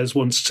Fayers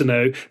wants to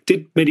know,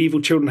 did medieval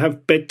children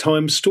have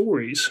bedtime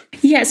stories?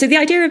 Yeah, so the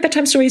idea of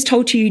bedtime stories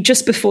told to you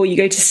just before you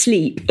go to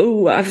sleep.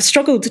 Oh, I've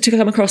struggled to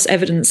come across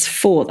evidence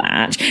for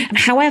that.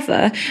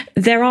 However,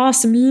 there are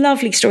some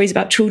lovely stories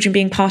about children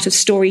being part of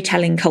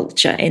storytelling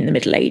culture in the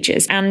Middle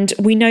Ages. And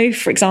we know,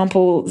 for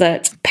example,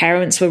 that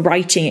parents were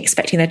writing,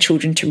 expecting their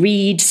children to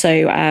read.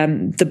 So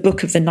the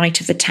Book of the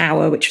Knight of the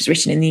Tower, which was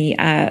written in the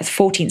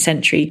 14th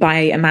century by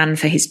a man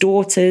for his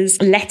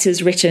daughters,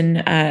 letters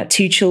written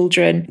to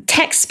children,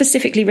 text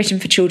specifically written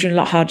for children, a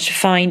lot harder to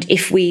find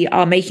if we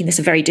are making this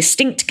a very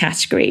distinct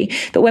category.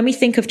 But when we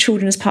think of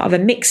children as part of a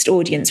mixed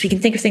audience, we can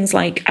think of things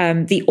like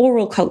the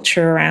oral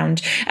culture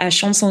around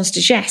chansons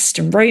de geste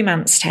and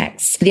romance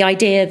texts. The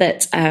idea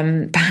that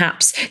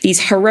perhaps these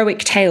heroic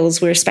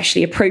tales were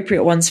especially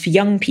appropriate ones for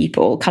young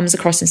people comes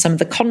across in some of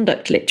the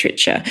conduct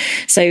literature.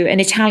 So an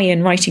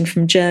Italian writing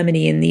from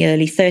Germany in the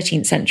early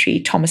 13th century,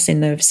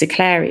 Thomasin of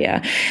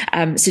Cicleria,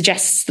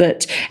 suggests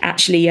that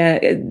actually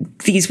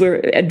these were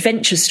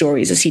adventure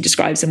stories, as he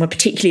describes them, were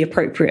particularly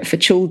appropriate for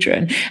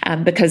children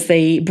because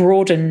they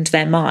broadened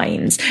their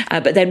minds.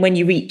 But then when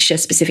you reach a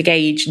specific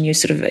age and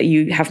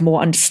you have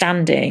more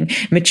understanding,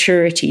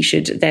 maturity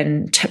should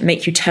then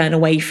make you turn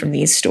away from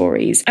these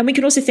stories. And we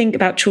can also think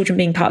about children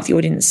being part of the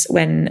audience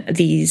when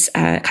these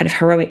kind of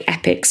heroic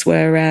epics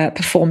were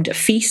performed at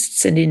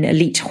feasts and in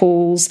elite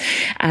halls.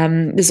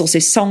 There's also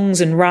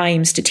songs and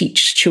rhymes to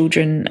teach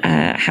children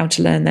how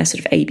to learn their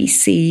sort of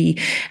ABC,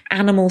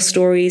 animal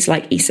stories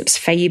like Aesop's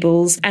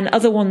fables, and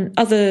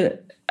other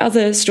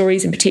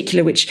stories in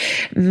particular, which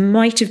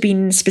might have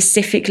been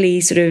specifically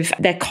sort of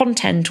their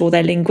content or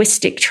their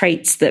linguistic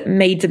traits that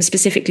made them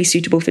specifically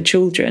suitable for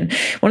children.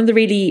 One of the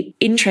really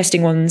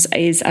interesting ones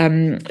is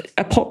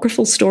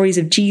apocryphal stories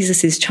of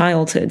Jesus's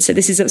childhood. So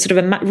this is a sort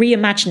of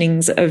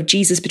reimaginings of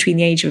Jesus between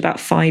the age of about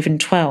 5 and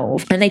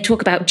 12. And they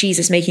talk about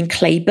Jesus making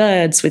clay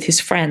birds with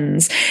his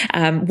friends,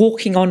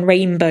 walking on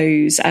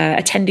rainbows,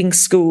 attending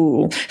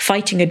school,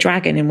 fighting a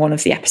dragon in one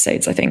of the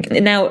episodes, I think.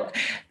 Now,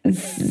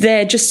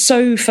 they're just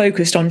so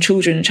focused on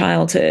children and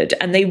childhood,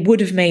 and they would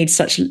have made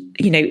such,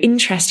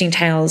 interesting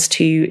tales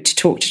to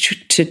talk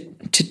to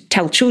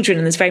tell children,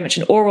 and there's very much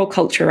an oral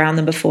culture around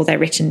them before they're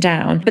written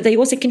down. But they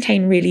also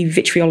contain really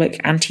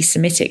vitriolic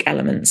anti-Semitic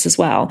elements as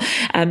well.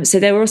 So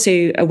they were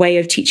also a way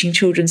of teaching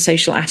children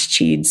social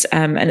attitudes,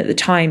 and at the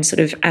time, sort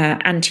of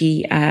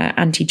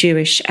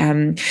anti-Jewish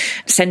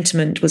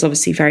sentiment was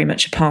obviously very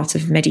much a part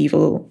of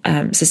medieval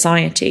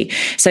society.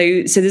 So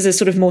there's a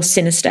sort of more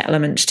sinister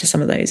element to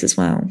some of those as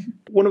well.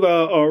 One of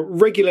our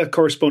regular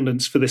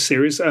correspondents for this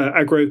series,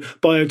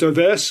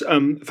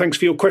 AgroBiodiverse, thanks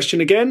for your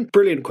question again.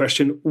 Brilliant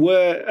question.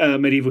 Were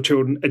medieval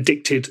children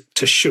addicted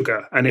to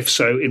sugar? And if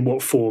so, in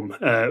what form?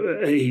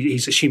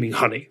 He's assuming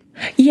honey.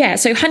 Yeah,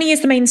 so honey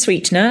is the main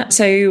sweetener.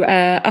 So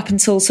up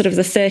until sort of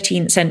the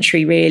 13th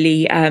century,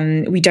 really,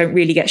 we don't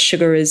really get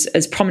sugar as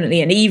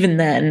prominently. And even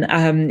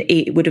then,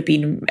 it would have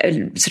been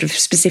sort of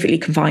specifically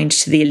confined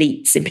to the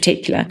elites in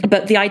particular.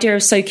 But the idea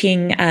of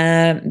soaking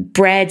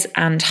bread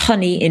and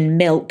honey in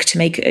milk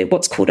to make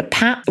what's called a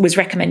pap was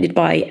recommended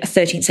by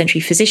 13th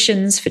century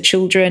physicians for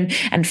children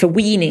and for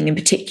weaning in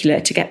particular,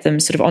 to get them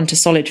sort of onto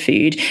solid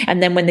food.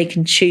 And then when they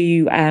can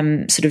chew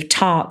sort of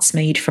tarts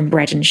made from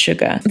bread and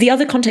sugar. The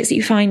other context that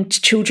you find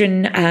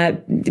children,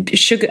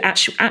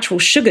 actual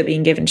sugar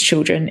being given to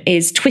children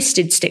is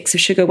twisted sticks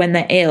of sugar when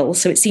they're ill.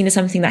 So it's seen as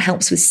something that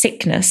helps with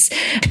sickness,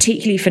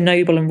 particularly for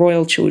noble and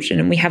royal children.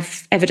 And we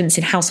have evidence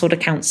in household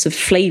accounts of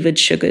flavoured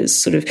sugars,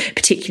 sort of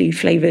particularly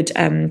flavoured,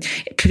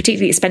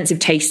 particularly expensive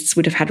tastes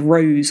would have had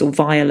rose or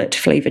violet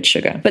flavoured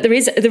sugar. But there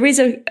is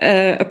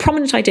a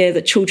prominent idea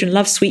that children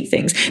love sweet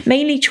things.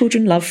 Mainly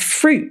children love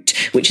fruit,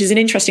 which is an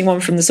interesting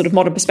one from the sort of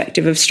modern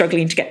perspective of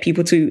struggling to get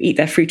people to eat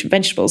their fruit and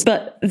vegetables.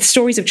 But the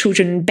stories of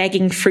children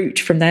begging fruit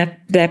from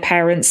their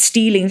parents,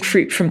 stealing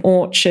fruit from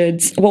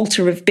orchards.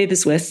 Walter of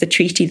Bibbersworth, the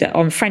treatise that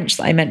on French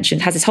that I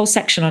mentioned, has this whole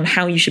section on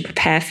how you should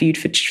prepare food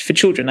for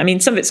children. I mean,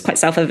 some of it's quite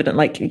self-evident,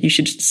 like you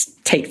should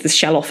take the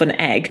shell off an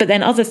egg. But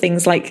then other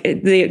things like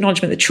the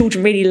acknowledgement that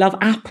children really love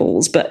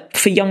apples, but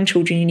for young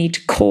children you need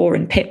to core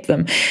and pip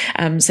them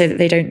so that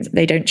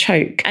they don't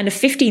choke. And a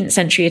 15th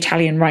century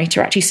Italian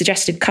writer actually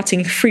suggested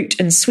cutting fruit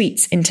and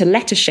sweets into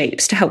letter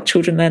shapes to help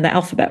children learn their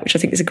alphabet, which I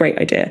think is a great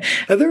idea.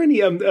 Are there any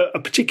a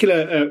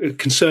particular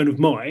concern of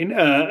mine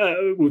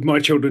with my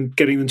children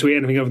getting them to eat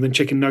anything other than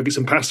chicken nuggets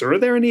and pasta? Are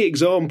there any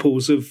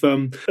examples of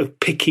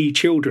picky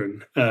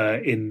children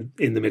in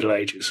the Middle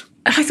Ages?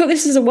 I thought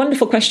this is a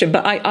wonderful question,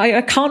 but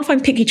I can't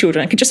find picky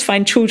children. I can just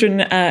find children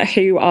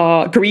who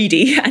are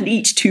greedy and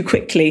eat too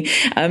quickly.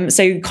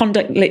 So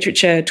conduct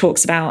literature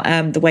talks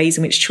about the ways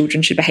in which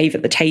children should behave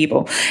at the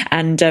table,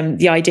 and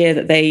the idea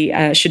that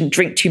they shouldn't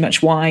drink too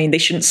much wine, they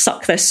shouldn't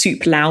suck their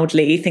soup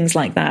loudly, things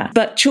like that.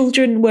 But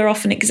children were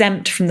often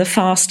exempt from the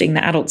fasting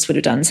that adults would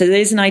have done. So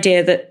there's an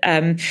idea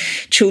that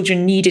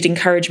children needed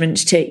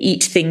encouragement to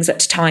eat things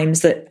at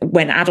times that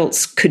when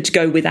adults could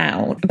go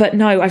without. But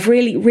no, I've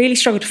really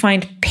struggled to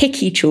find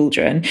picky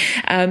children.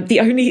 The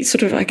only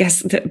sort of, I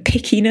guess, the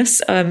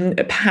pickiness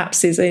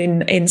perhaps is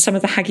in some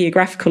of the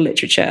hagiographical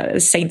literature,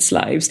 saints'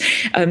 lives.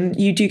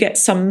 You do get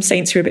some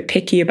saints who are a bit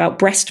picky about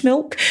breast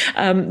milk,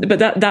 but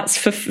that's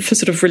for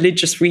sort of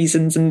religious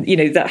reasons, and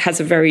that has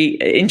a very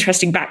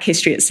interesting back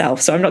history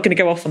itself. So I'm not going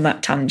to go off on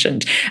that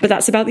tangent, but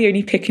that's about the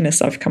only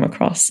pickiness I've come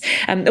across.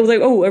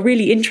 Although, a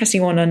really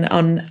interesting one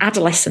on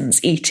adolescents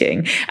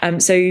eating.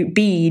 So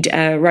Bede,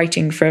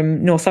 writing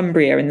from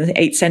Northumbria in the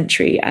 8th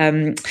century,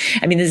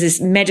 there's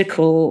this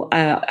medical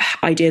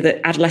idea idea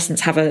that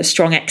adolescents have a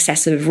strong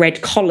excess of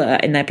red choler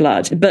in their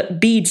blood. But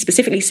Bede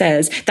specifically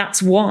says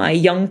that's why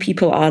young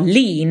people are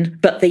lean,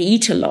 but they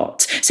eat a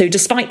lot. So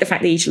despite the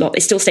fact they eat a lot, they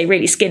still stay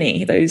really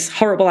skinny, those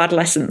horrible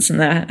adolescents and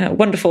their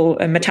wonderful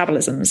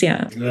metabolisms,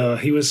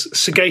 He was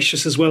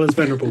sagacious as well as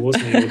venerable,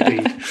 wasn't he,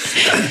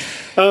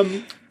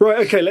 Bede?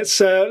 Right, okay,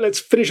 let's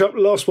finish up.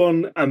 Last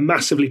one, a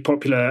massively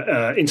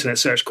popular internet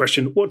search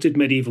question. What did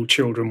medieval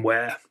children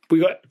wear? We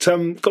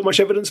got much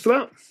evidence for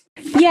that?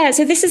 Yeah,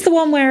 so this is the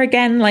one where,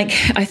 again, like,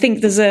 I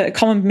think there's a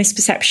common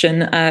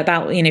misperception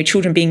about,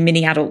 children being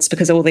mini adults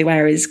because all they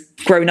wear is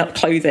grown-up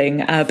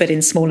clothing, but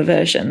in smaller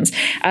versions.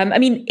 I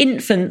mean,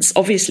 infants,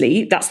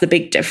 obviously, that's the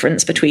big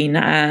difference between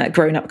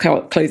grown-up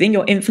clothing.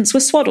 Your infants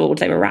were swaddled.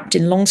 They were wrapped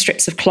in long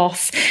strips of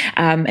cloth,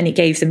 and it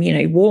gave them,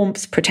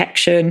 warmth,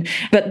 protection.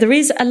 But there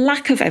is a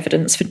lack of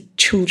evidence for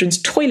children's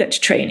toilet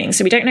training.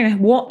 So we don't know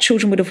what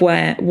children would have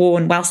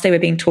worn whilst they were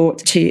being taught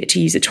to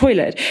use a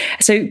toilet.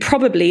 So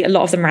probably a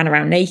lot of them ran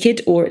around naked,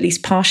 or at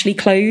least partially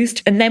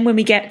clothed. And then when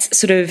we get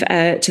sort of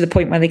to the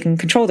point where they can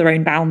control their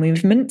own bowel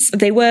movements,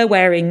 they were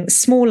wearing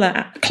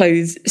smaller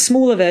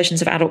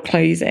versions of adult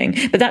clothing.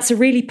 But that's a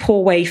really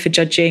poor way for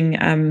judging,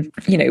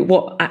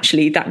 what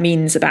actually that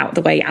means about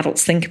the way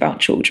adults think about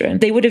children.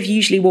 They would have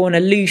usually worn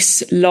a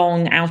loose,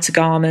 long outer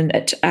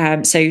garment,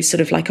 so sort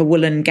of like a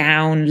woolen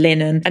gown,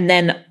 linen, and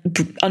then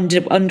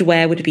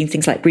underwear would have been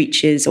things like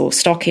breeches or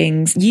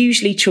stockings.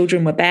 Usually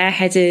children were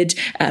bareheaded,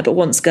 but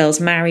once girls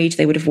married,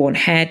 they would have worn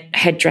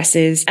headdresses.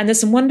 And there's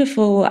some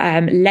wonderful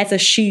leather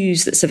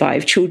shoes that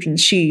survive,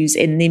 children's shoes,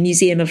 in the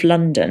Museum of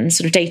London,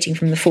 sort of dating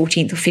from the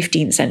 14th or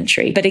 15th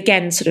century. But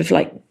again, sort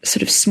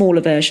of smaller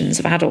versions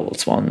of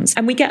adult ones.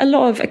 And we get a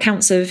lot of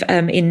accounts of,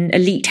 in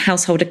elite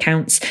household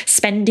accounts,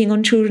 spending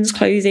on children's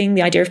clothing,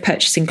 the idea of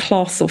purchasing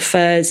cloth or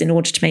furs in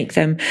order to make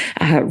them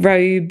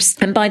robes.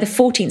 And by the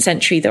 14th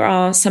century, there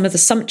are some of the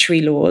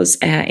sumptuary laws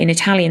in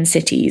Italian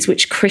cities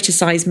which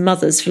criticise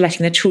mothers for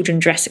letting their children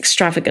dress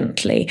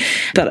extravagantly.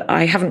 But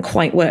I haven't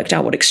quite worked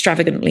out what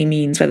extravagantly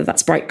means, whether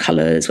that's bright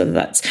colours, whether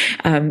that's,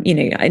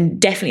 and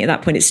definitely at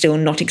that point, it's still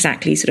not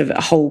exactly sort of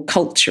a whole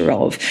culture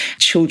of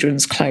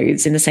children's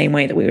clothes in the same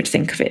way that we would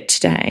think of it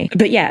today.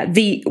 But yeah,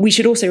 we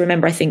should also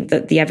remember, I think,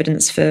 that the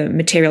evidence for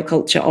material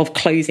culture of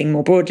clothing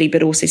more broadly,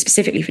 but also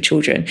specifically for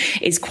children,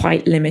 is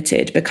quite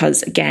limited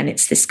because, again,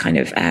 it's this kind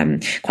of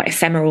quite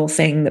ephemeral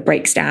thing that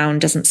breaks down,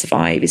 doesn't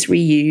survive, is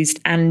reused.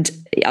 And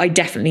it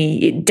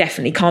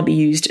definitely can't be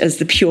used as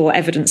the pure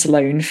evidence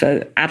alone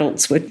for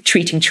adults were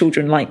treating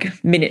children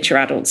like miniature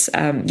adults.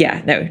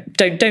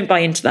 Don't buy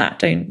into that.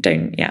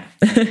 Don't.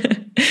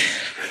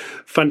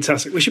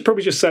 Fantastic. We should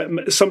probably just say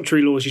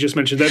sumptuary laws you just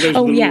mentioned there. Those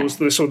are the laws,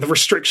 the sort of the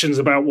restrictions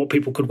about what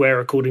people could wear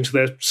according to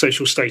their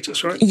social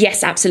status, right?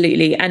 Yes,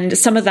 absolutely. And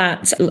some of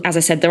that, as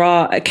I said, there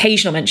are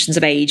occasional mentions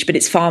of age, but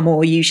it's far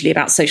more usually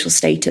about social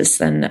status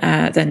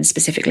than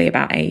specifically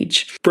about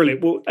age.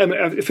 Brilliant. Well,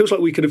 it feels like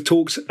we could have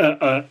talked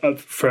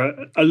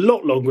for a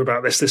lot longer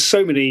about this. There's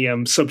so many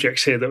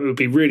subjects here that it would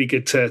be really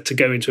good to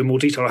go into in more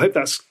detail. I hope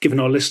that's given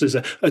our listeners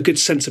a good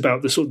sense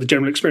about the sort of the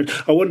general experience.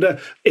 I wonder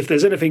if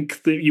there's anything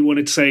that you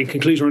wanted to say in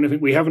conclusion or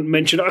anything we haven't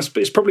mentioned.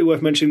 It's probably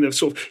worth mentioning that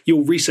sort of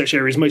your research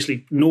area is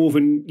mostly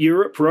Northern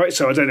Europe, right?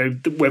 So I don't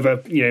know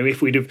whether,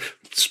 if we'd have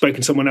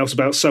spoken to someone else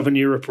about Southern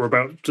Europe or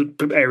about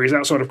areas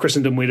outside of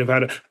Christendom, we'd have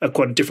had a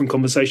quite a different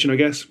conversation, I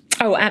guess.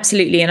 Oh,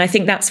 absolutely. And I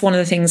think that's one of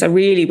the things I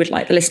really would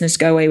like the listeners to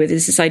go away with,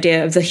 is this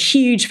idea of the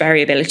huge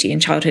variability in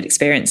childhood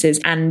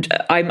experiences. And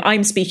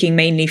I'm speaking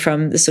mainly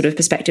from the sort of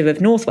perspective of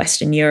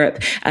Northwestern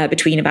Europe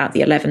between about the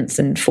 11th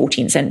and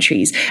 14th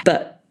centuries.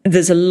 But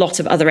there's a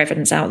lot of other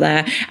evidence out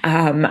there.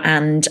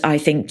 And I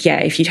think,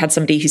 if you'd had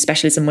somebody whose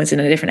specialism was in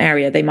a different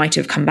area, they might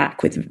have come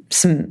back with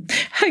some,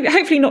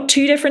 hopefully not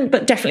too different,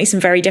 but definitely some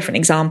very different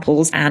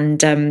examples. And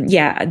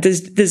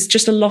there's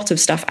just a lot of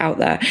stuff out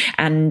there.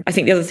 And I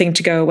think the other thing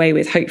to go away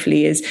with,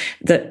 hopefully, is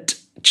that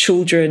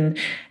children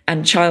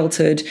and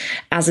childhood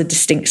as a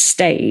distinct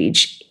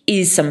stage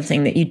is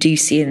something that you do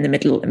see in the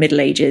Middle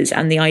Ages.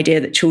 And the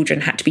idea that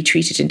children had to be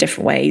treated in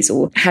different ways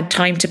or had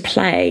time to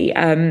play.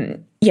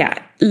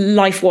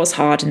 Life was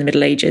hard in the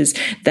Middle Ages.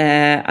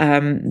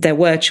 There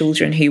were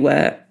children who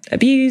were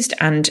abused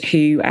and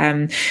who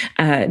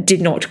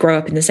did not grow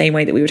up in the same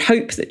way that we would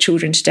hope that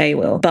children today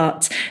will.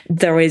 But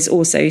there is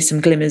also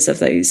some glimmers of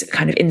those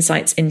kind of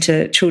insights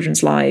into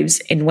children's lives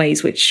in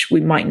ways which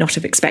we might not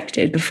have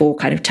expected before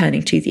kind of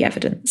turning to the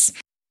evidence.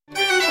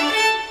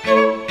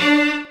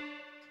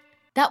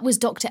 That was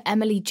Dr.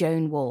 Emily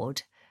Joan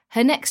Ward.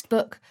 Her next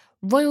book,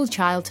 Royal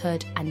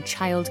Childhood and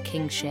Child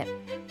Kingship,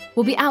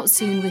 will be out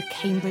soon with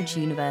Cambridge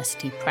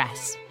University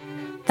Press.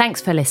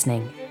 Thanks for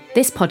listening.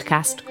 This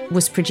podcast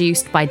was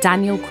produced by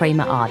Daniel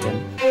Kramer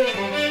Arden.